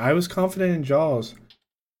confident. I was confident in Jaws.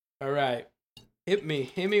 All right. Hit me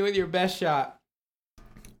with your best shot.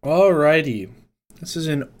 Alrighty. This is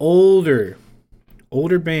an older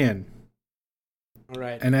band. All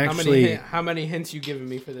right. And actually, how many hints you giving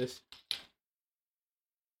me for this?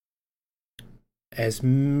 You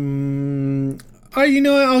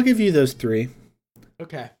know what? I'll give you those 3.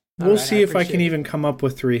 Okay. We'll see if I can even come up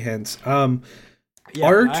with 3 hints. Art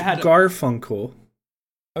Garfunkel.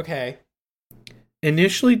 Okay.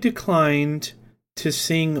 Initially declined to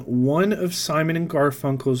sing one of Simon and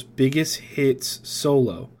Garfunkel's biggest hits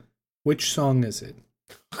solo. Which song is it?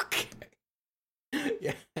 Okay.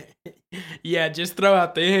 Yeah. Yeah, just throw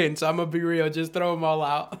out the hints. I'm gonna be real. Just throw them all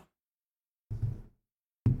out.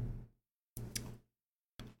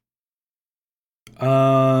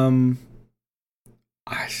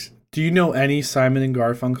 Do you know any Simon and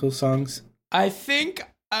Garfunkel songs? I think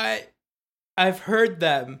I've heard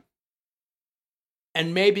them.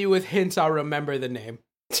 And maybe with hints I'll remember the name.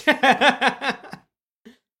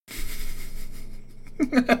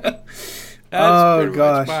 Oh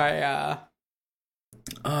gosh.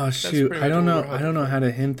 Oh shoot. I don't know how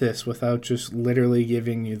to hint this without just literally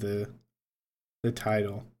giving you the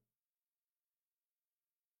title.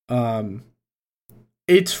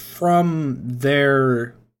 It's from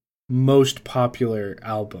their most popular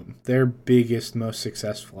album, their biggest, most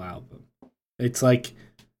successful album. It's like,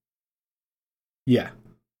 yeah.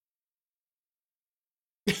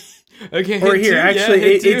 Okay. Or here, actually,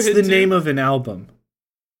 it's the name of an album.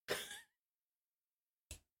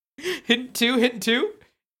 Hint two.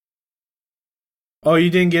 Oh, you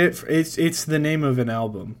didn't get it? It's the name of an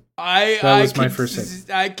album. That was my first hint.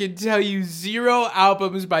 I can tell you 0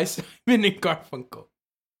 albums by Simon and Garfunkel.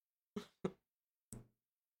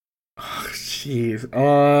 Oh, jeez.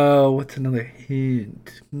 Oh, what's another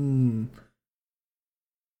hint?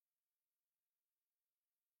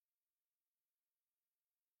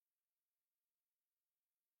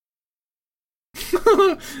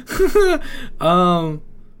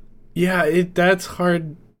 Yeah, that's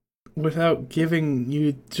hard without giving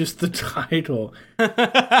you just the title.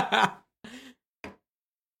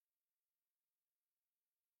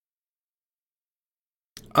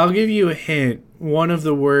 I'll give you a hint. One of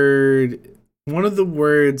the words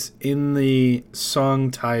in the song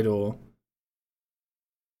title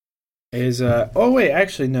is oh wait,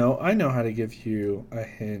 actually no, I know how to give you a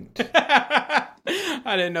hint.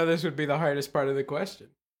 I didn't know this would be the hardest part of the question.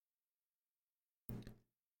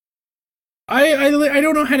 I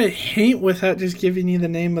don't know how to hint without just giving you the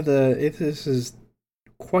name of this is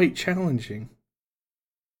quite challenging.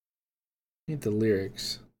 Need the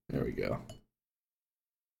lyrics. There we go.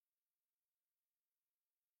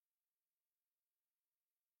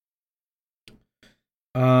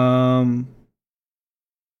 I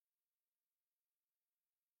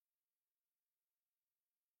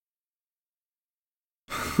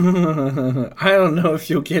don't know if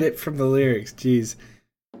you'll get it from the lyrics. Jeez.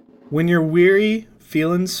 When you're weary,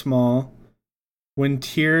 feeling small, when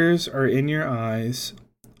tears are in your eyes,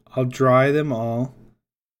 I'll dry them all.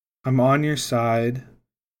 I'm on your side.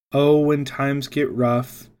 Oh, when times get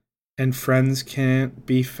rough and friends can't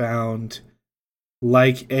be found,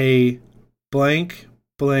 like a blank,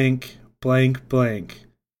 blank, blank, blank,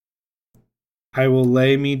 I will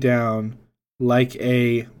lay me down like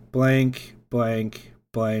a blank, blank,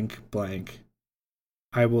 blank, blank.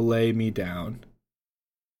 I will lay me down.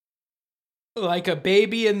 Like a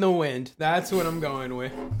baby in the wind. That's what I'm going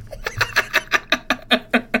with.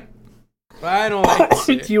 Final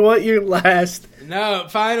answer. Do you want your last? No,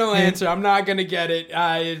 final answer. I'm not going to get it.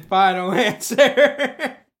 Final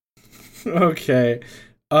answer. Okay.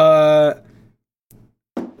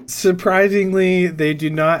 Surprisingly, they do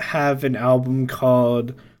not have an album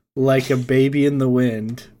called Like a Baby in the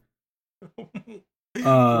Wind.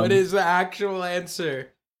 What is the actual answer?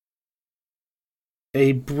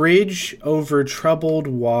 A Bridge Over Troubled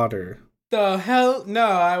Water. The hell? No,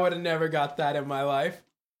 I would have never got that in my life.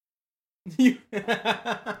 It's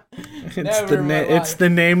the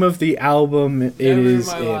name of the album. Never in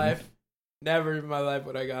my life. Never in my life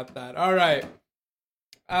would I got that. All right.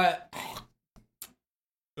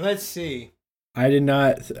 Let's see. I did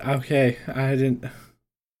not. Okay, I didn't.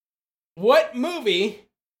 What movie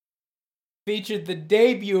featured the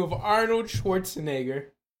debut of Arnold Schwarzenegger?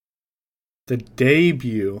 The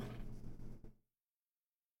debut.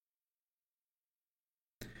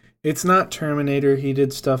 It's not Terminator. He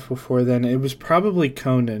did stuff before then. It was probably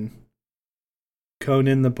Conan.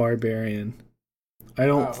 Conan the Barbarian. I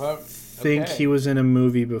don't think he was in a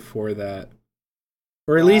movie before that.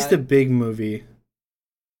 Or at least a big movie.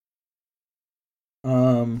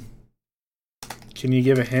 Can you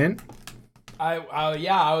give a hint? I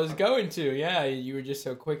was going to. Yeah, you were just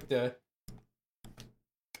so quick to.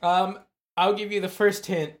 I'll give you the first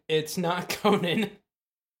hint. It's not Conan.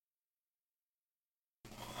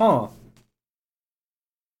 Huh.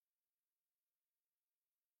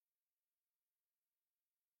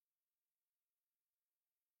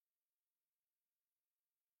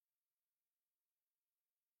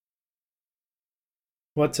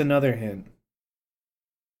 What's another hint?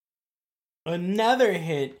 Another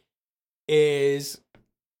hint is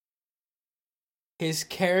his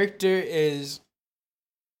character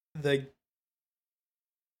the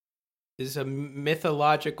is a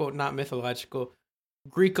mythological, not mythological,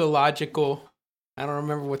 Greekological. I don't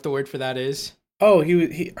remember what the word for that is. Oh,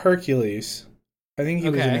 he Hercules. I think he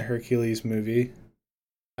was in a Okay. Hercules movie.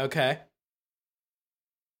 Okay.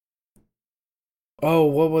 Oh,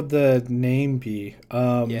 what would the name be?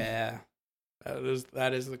 Yeah.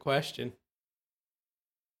 That is the question.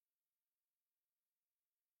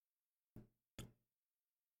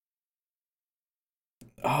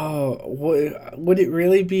 Oh, would it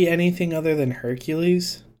really be anything other than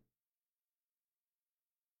Hercules?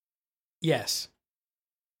 Yes.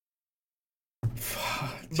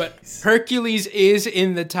 But Jeez. Hercules is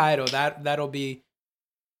in the title. That'll be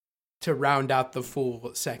to round out the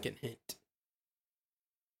full second hint.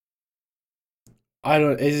 I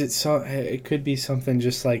don't. Is it so? It could be something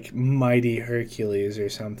just like Mighty Hercules or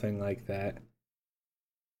something like that.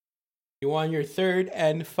 You want your third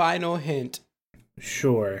and final hint?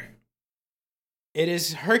 Sure. It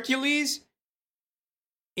is Hercules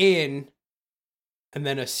in and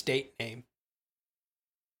then a state name.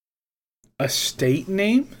 A state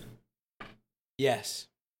name? Yes.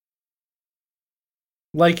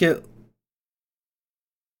 Like it?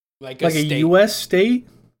 Like Like a state. U.S. state?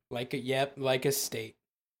 Like a state.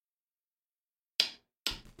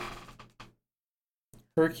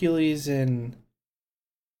 Hercules in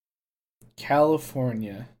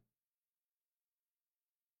California.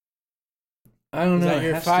 I don't Is know. that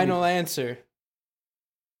your final answer?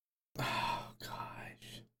 Oh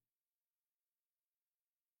gosh.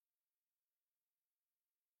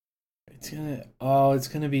 It's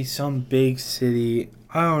gonna be some big city.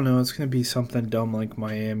 I don't know, it's gonna be something dumb like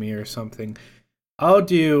Miami or something. I'll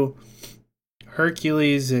do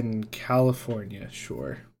Hercules in California,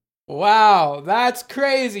 sure. Wow, that's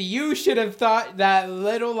crazy. You should have thought that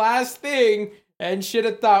little last thing and should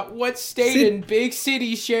have thought what state and big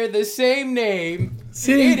city share the same name.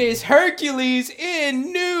 See? It is Hercules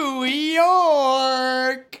in New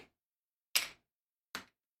York.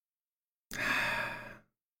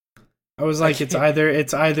 I was like, it's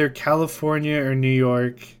either California or New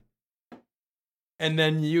York. And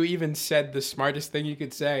then you even said the smartest thing you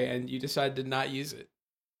could say and you decided to not use it.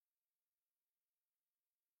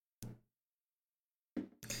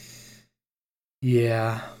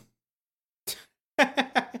 Yeah.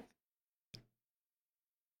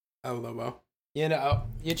 Oh, Lobo. You know,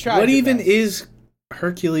 you tried. What your even best. is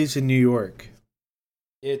Hercules in New York?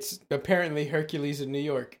 It's apparently Hercules in New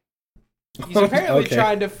York. He's apparently Okay.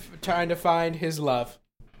 trying to find his love.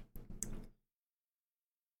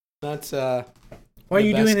 That's Why are the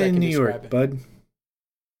you best doing I it in can New describe York, it. bud?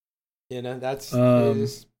 You know, that's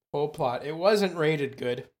his whole plot. It wasn't rated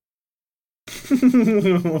good.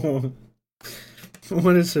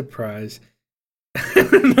 What a surprise.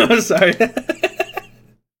 No, sorry.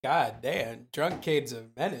 God damn, Drunk Cade's a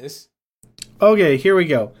menace. Okay, here we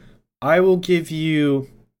go. I will give you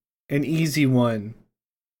an easy one.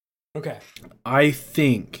 Okay. I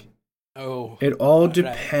think Oh. it all right.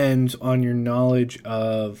 depends on your knowledge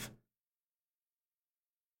of,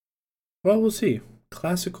 well, we'll see.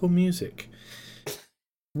 Classical music.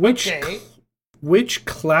 Okay. Which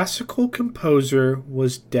classical composer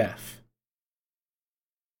was deaf?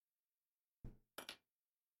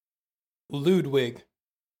 Ludwig.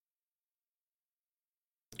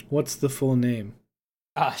 What's the full name?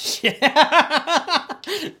 Ah, shit.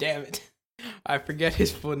 Damn it. I forget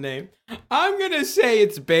his full name. I'm gonna say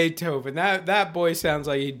it's Beethoven. That boy sounds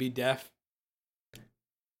like he'd be deaf.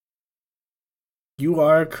 You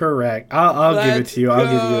are correct. I'll give it Let's to you. I'll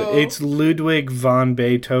give go. you. It's Ludwig von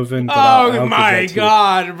Beethoven. But Oh I'll give my that to you.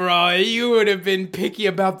 god, bro. You would have been picky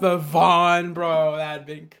about the Vaughn, bro. That'd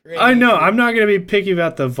been crazy. I know. I'm not gonna be picky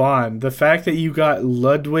about the von. The fact that you got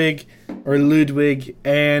Ludwig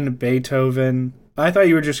and Beethoven. I thought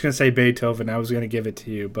you were just gonna say Beethoven. I was gonna give it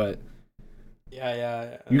to you, but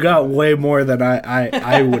Yeah. you got way more than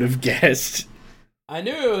I would have guessed. I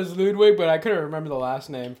knew it was Ludwig, but I couldn't remember the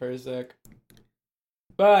last name for a sec.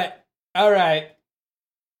 But, alright.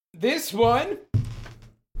 This one?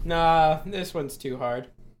 Nah, this one's too hard.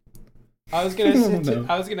 I was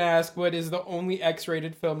gonna ask what is the only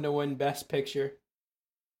X-rated film to win Best Picture?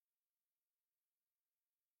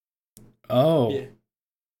 Oh. Yeah.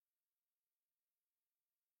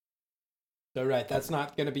 So right, that's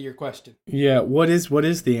not gonna be your question. Yeah, what is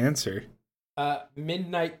the answer?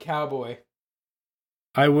 Midnight Cowboy.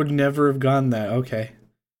 I would never have gone that. Okay.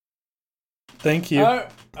 Thank you. All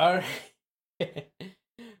right.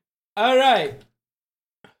 All right.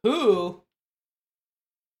 Who?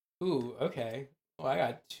 Ooh, okay. Well, I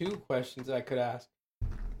got 2 questions I could ask.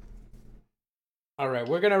 All right,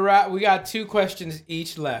 we're gonna wrap. We got 2 questions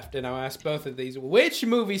each left, and I'll ask both of these. Which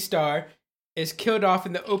movie star is killed off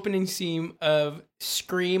in the opening scene of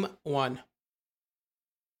Scream 1?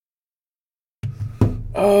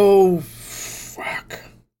 Oh, fuck.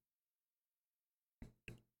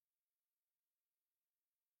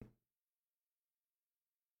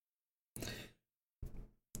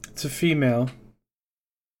 It's a female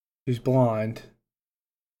who's blonde,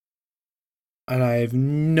 and I have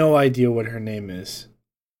no idea what her name is.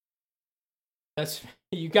 That's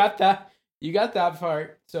you got that. You got that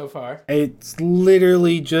part so far. It's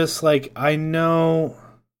literally just like I know.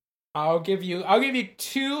 I'll give you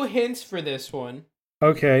 2 hints for this one.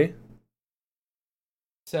 Okay.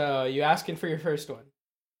 So, you asking for your first one?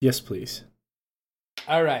 Yes, please.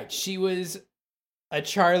 All right. She was a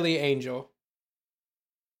Charlie Angel.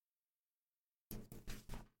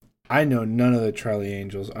 I know none of the Charlie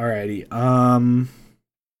Angels. Alrighty.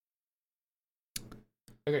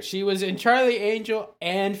 Okay, she was in Charlie Angel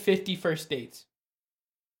and 50 First Dates.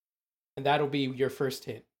 And that'll be your first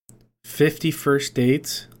hint. 50 First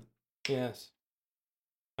Dates? Yes.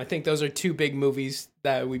 I think those are 2 big movies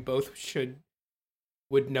that we both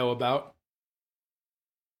would know about.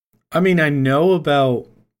 I mean, I know about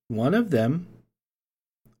one of them.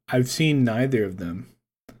 I've seen neither of them.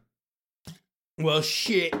 Well,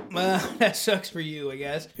 shit. That sucks for you, I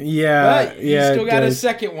guess. Yeah, but you still got a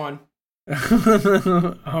second one.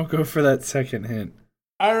 I'll go for that second hint.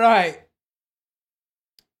 All right.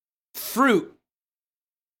 Fruit.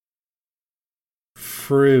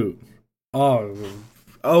 Oh,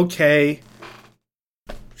 okay.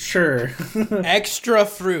 Sure. Extra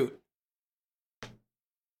fruit.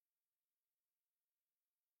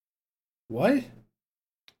 What?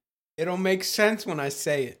 It'll make sense when I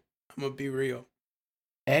say it. I'm gonna be real.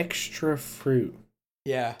 Extra fruit.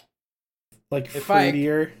 Yeah. Like fruity.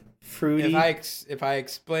 If I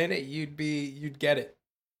explain it, you'd get it.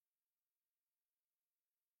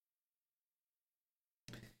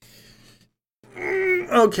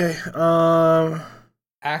 Okay.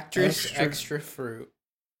 Actress extra fruit.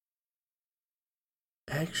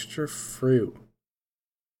 Extra fruit.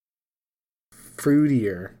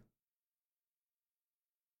 Fruitier.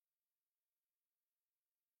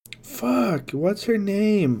 Fuck, what's her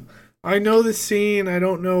name? I know the scene, I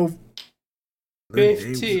don't know.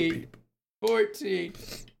 15, 14,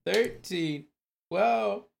 13,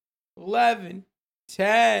 12, 11,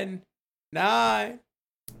 10, 9,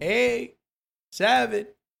 8, 7,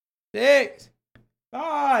 6,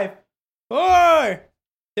 5, 4,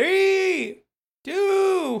 3,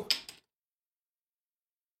 2.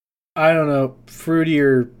 I don't know.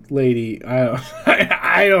 Fruitier lady.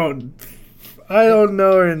 I don't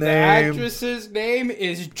know her name. The actress's name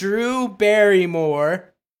is Drew Barrymore.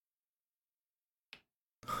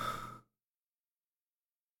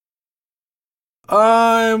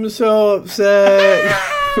 I'm so upset.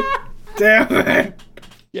 Damn it.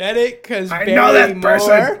 Get it? Because I know that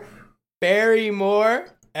person. Barrymore,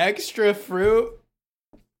 extra fruit.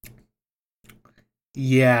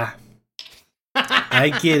 Yeah.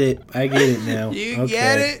 I get it. I get it now. You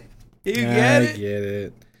get it? You get it? I get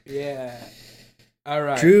it. Yeah. All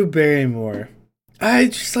right. Drew Barrymore. I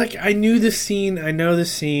knew the scene. I know the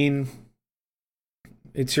scene.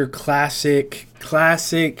 It's your classic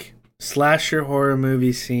slasher horror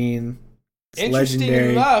movie scene. It's interesting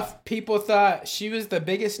legendary. enough, people thought she was the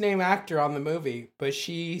biggest name actor on the movie, but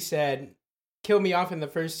she said, "Kill me off in the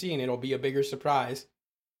first scene. It'll be a bigger surprise."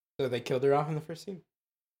 So they killed her off in the first scene.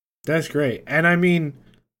 That's great. And I mean,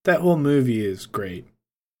 that whole movie is great.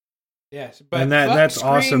 Yes, but and that's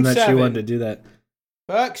Scream awesome that 7. she wanted to do that.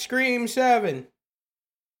 Fuck Scream 7.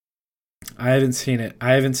 I haven't seen it.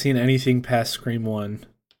 I haven't seen anything past Scream 1.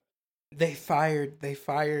 They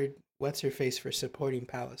fired what's her face for supporting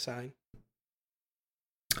Palestine.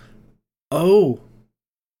 Oh.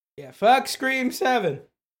 Yeah, fuck Scream 7.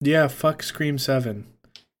 Yeah, fuck Scream 7.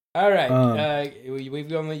 All right.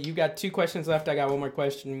 You got 2 questions left. I got one more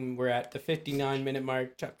question. We're at the 59-minute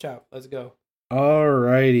mark. Chop chop. Let's go.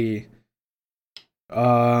 Alrighty.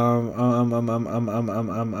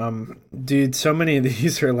 Dude, so many of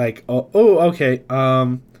these are like, okay.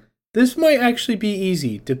 This might actually be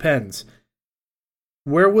easy. Depends.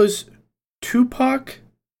 Where was Tupac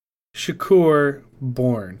Shakur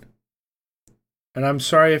born? And I'm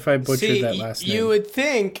sorry if I butchered See, that last name. you would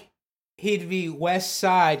think he'd be West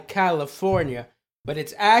Side, California, but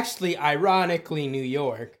it's actually, ironically, New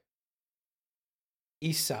York.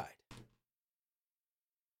 East Side.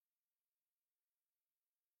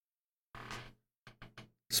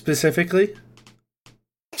 Specifically?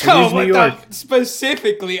 Oh, New York.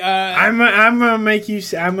 Specifically, I'm gonna make you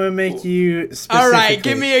specifically. All right,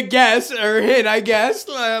 give me a guess or a hint, I guess.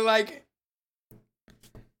 Like,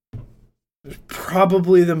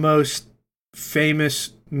 probably the most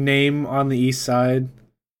famous name on the East Side.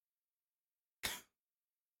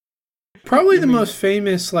 Probably the most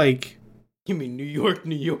famous, like. You mean New York,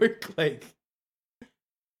 New York, like.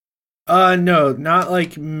 No, not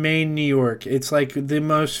like main New York. It's like the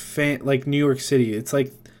most like New York City. It's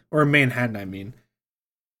like, or Manhattan, I mean.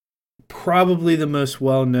 Probably the most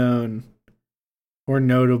well-known or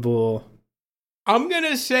notable. I'm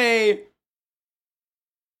gonna say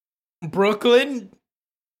Brooklyn,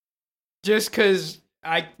 just because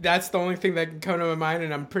that's the only thing that can come to my mind,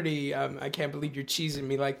 and I'm pretty, I can't believe you're cheesing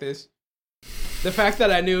me like this. The fact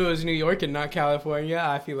that I knew it was New York and not California,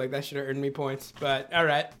 I feel like that should have earned me points, but all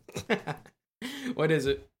right. What is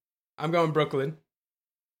it? I'm going Brooklyn.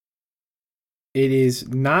 It is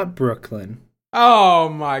not Brooklyn. Oh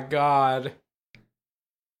my god.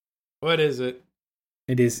 What is it?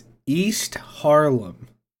 It is East Harlem.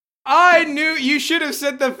 I knew you should have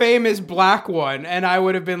said the famous black one, and I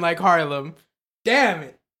would have been like Harlem. Damn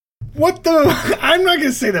it. What the? I'm not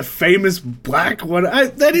gonna say the famous black one.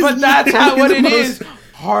 That is. But that's what it is.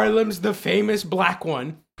 Harlem's the famous black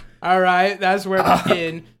one. All right, that's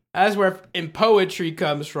where in poetry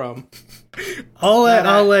comes from.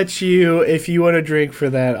 I'll let you, if you want to drink for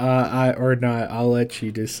that, or not. I'll let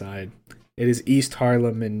you decide. It is East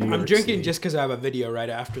Harlem in New York. I'm drinking City. just because I have a video right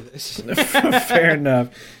after this. Fair enough.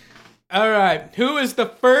 All right, who is the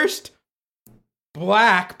first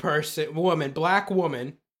black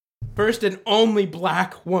woman, first and only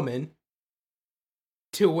black woman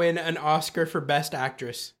to win an Oscar for Best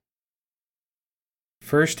Actress?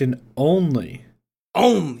 First and only.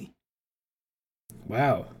 Only.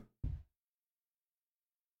 Wow.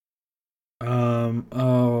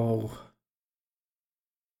 Oh.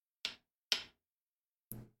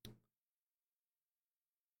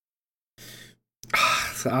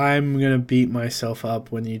 I'm gonna beat myself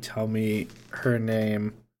up when you tell me her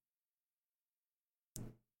name.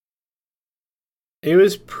 It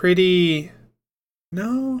was pretty.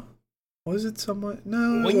 No, was it somewhat?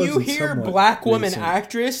 No. When you hear black woman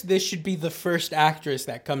actress, this should be the first actress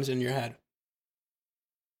that comes in your head.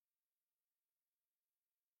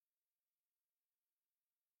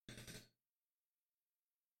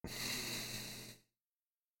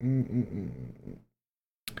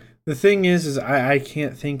 The thing is I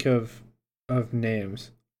can't think of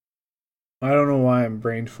names. I don't know why I'm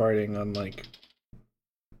brain farting on like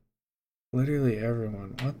literally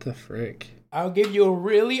everyone. What the frick? I'll give you a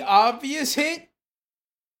really obvious hint,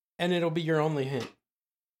 and it'll be your only hint.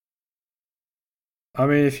 I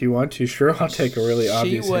mean, if you want to, sure, I'll take a really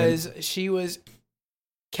obvious hint. She was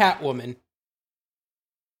Catwoman.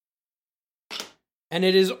 And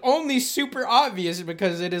it is only super obvious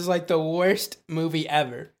because it is like the worst movie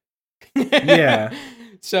ever. Yeah.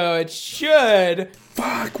 So it should.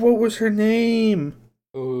 Fuck, what was her name?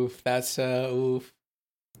 Oof, that's oof.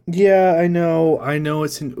 Yeah, I know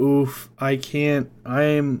it's an oof.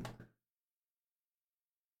 I'm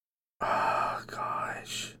oh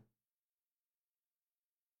gosh.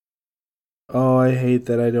 Oh, I hate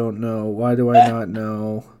that I don't know. Why do I not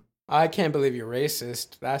know? I can't believe you're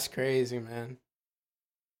racist. That's crazy, man.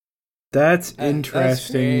 That's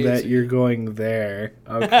interesting that you're going there.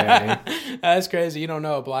 Okay. That's crazy. You don't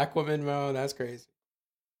know a black woman, bro? That's crazy.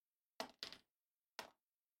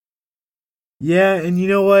 Yeah, and you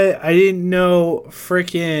know what? I didn't know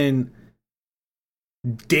frickin'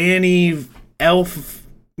 Danny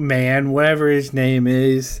Elfman, whatever his name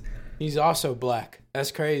is. He's also black.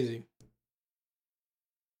 That's crazy.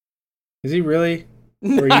 Is he really?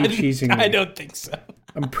 Or are you cheesing me? I don't think so.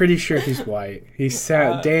 I'm pretty sure he's white.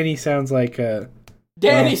 Danny sounds like a...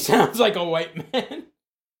 Danny sounds like a white man. I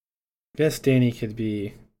guess Danny could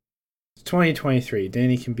be... It's 2023.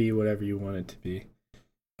 Danny can be whatever you want it to be.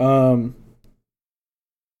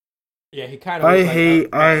 Yeah, he kind of...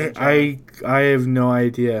 I have no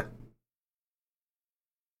idea.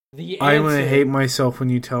 I'm going to hate myself when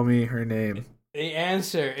you tell me her name. The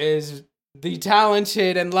answer is the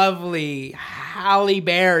talented and lovely Halle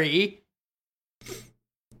Berry.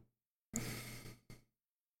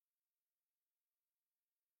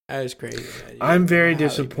 That is crazy. I'm very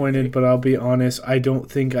disappointed, but I'll be honest. I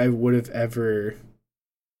don't think I would have ever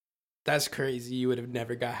That's crazy. You would have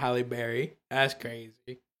never got Halle Berry. That's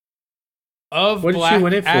crazy. Of What did black she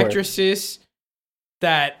win it for? actresses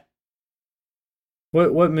that...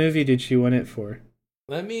 What movie did she win it for?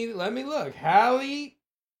 Let me look. Halle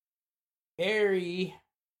Berry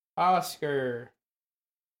Oscar.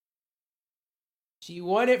 She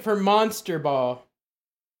won it for Monster Ball.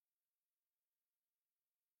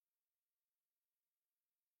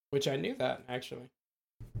 Which I knew that, actually.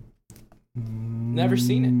 Never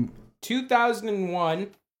seen it.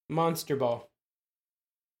 2001 Monster Ball.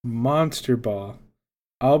 Monster Ball.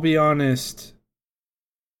 I'll be honest.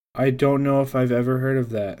 I don't know if I've ever heard of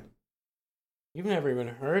that. You've never even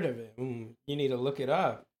heard of it. You need to look it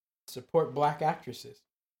up. Support black actresses.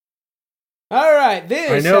 All right,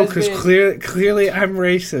 this I know, because clearly I'm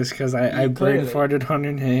racist because I brain farted on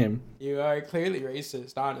her name. You are clearly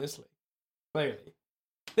racist, honestly. Clearly.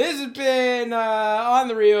 This has been On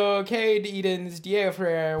the Real, Cade Edens, Diego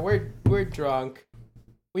Ferrer. We're drunk.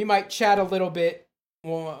 We might chat a little bit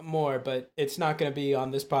more, but it's not going to be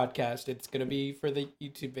on this podcast. It's going to be for the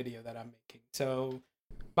YouTube video that I'm making. So,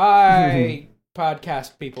 bye,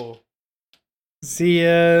 podcast people. See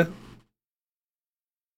ya.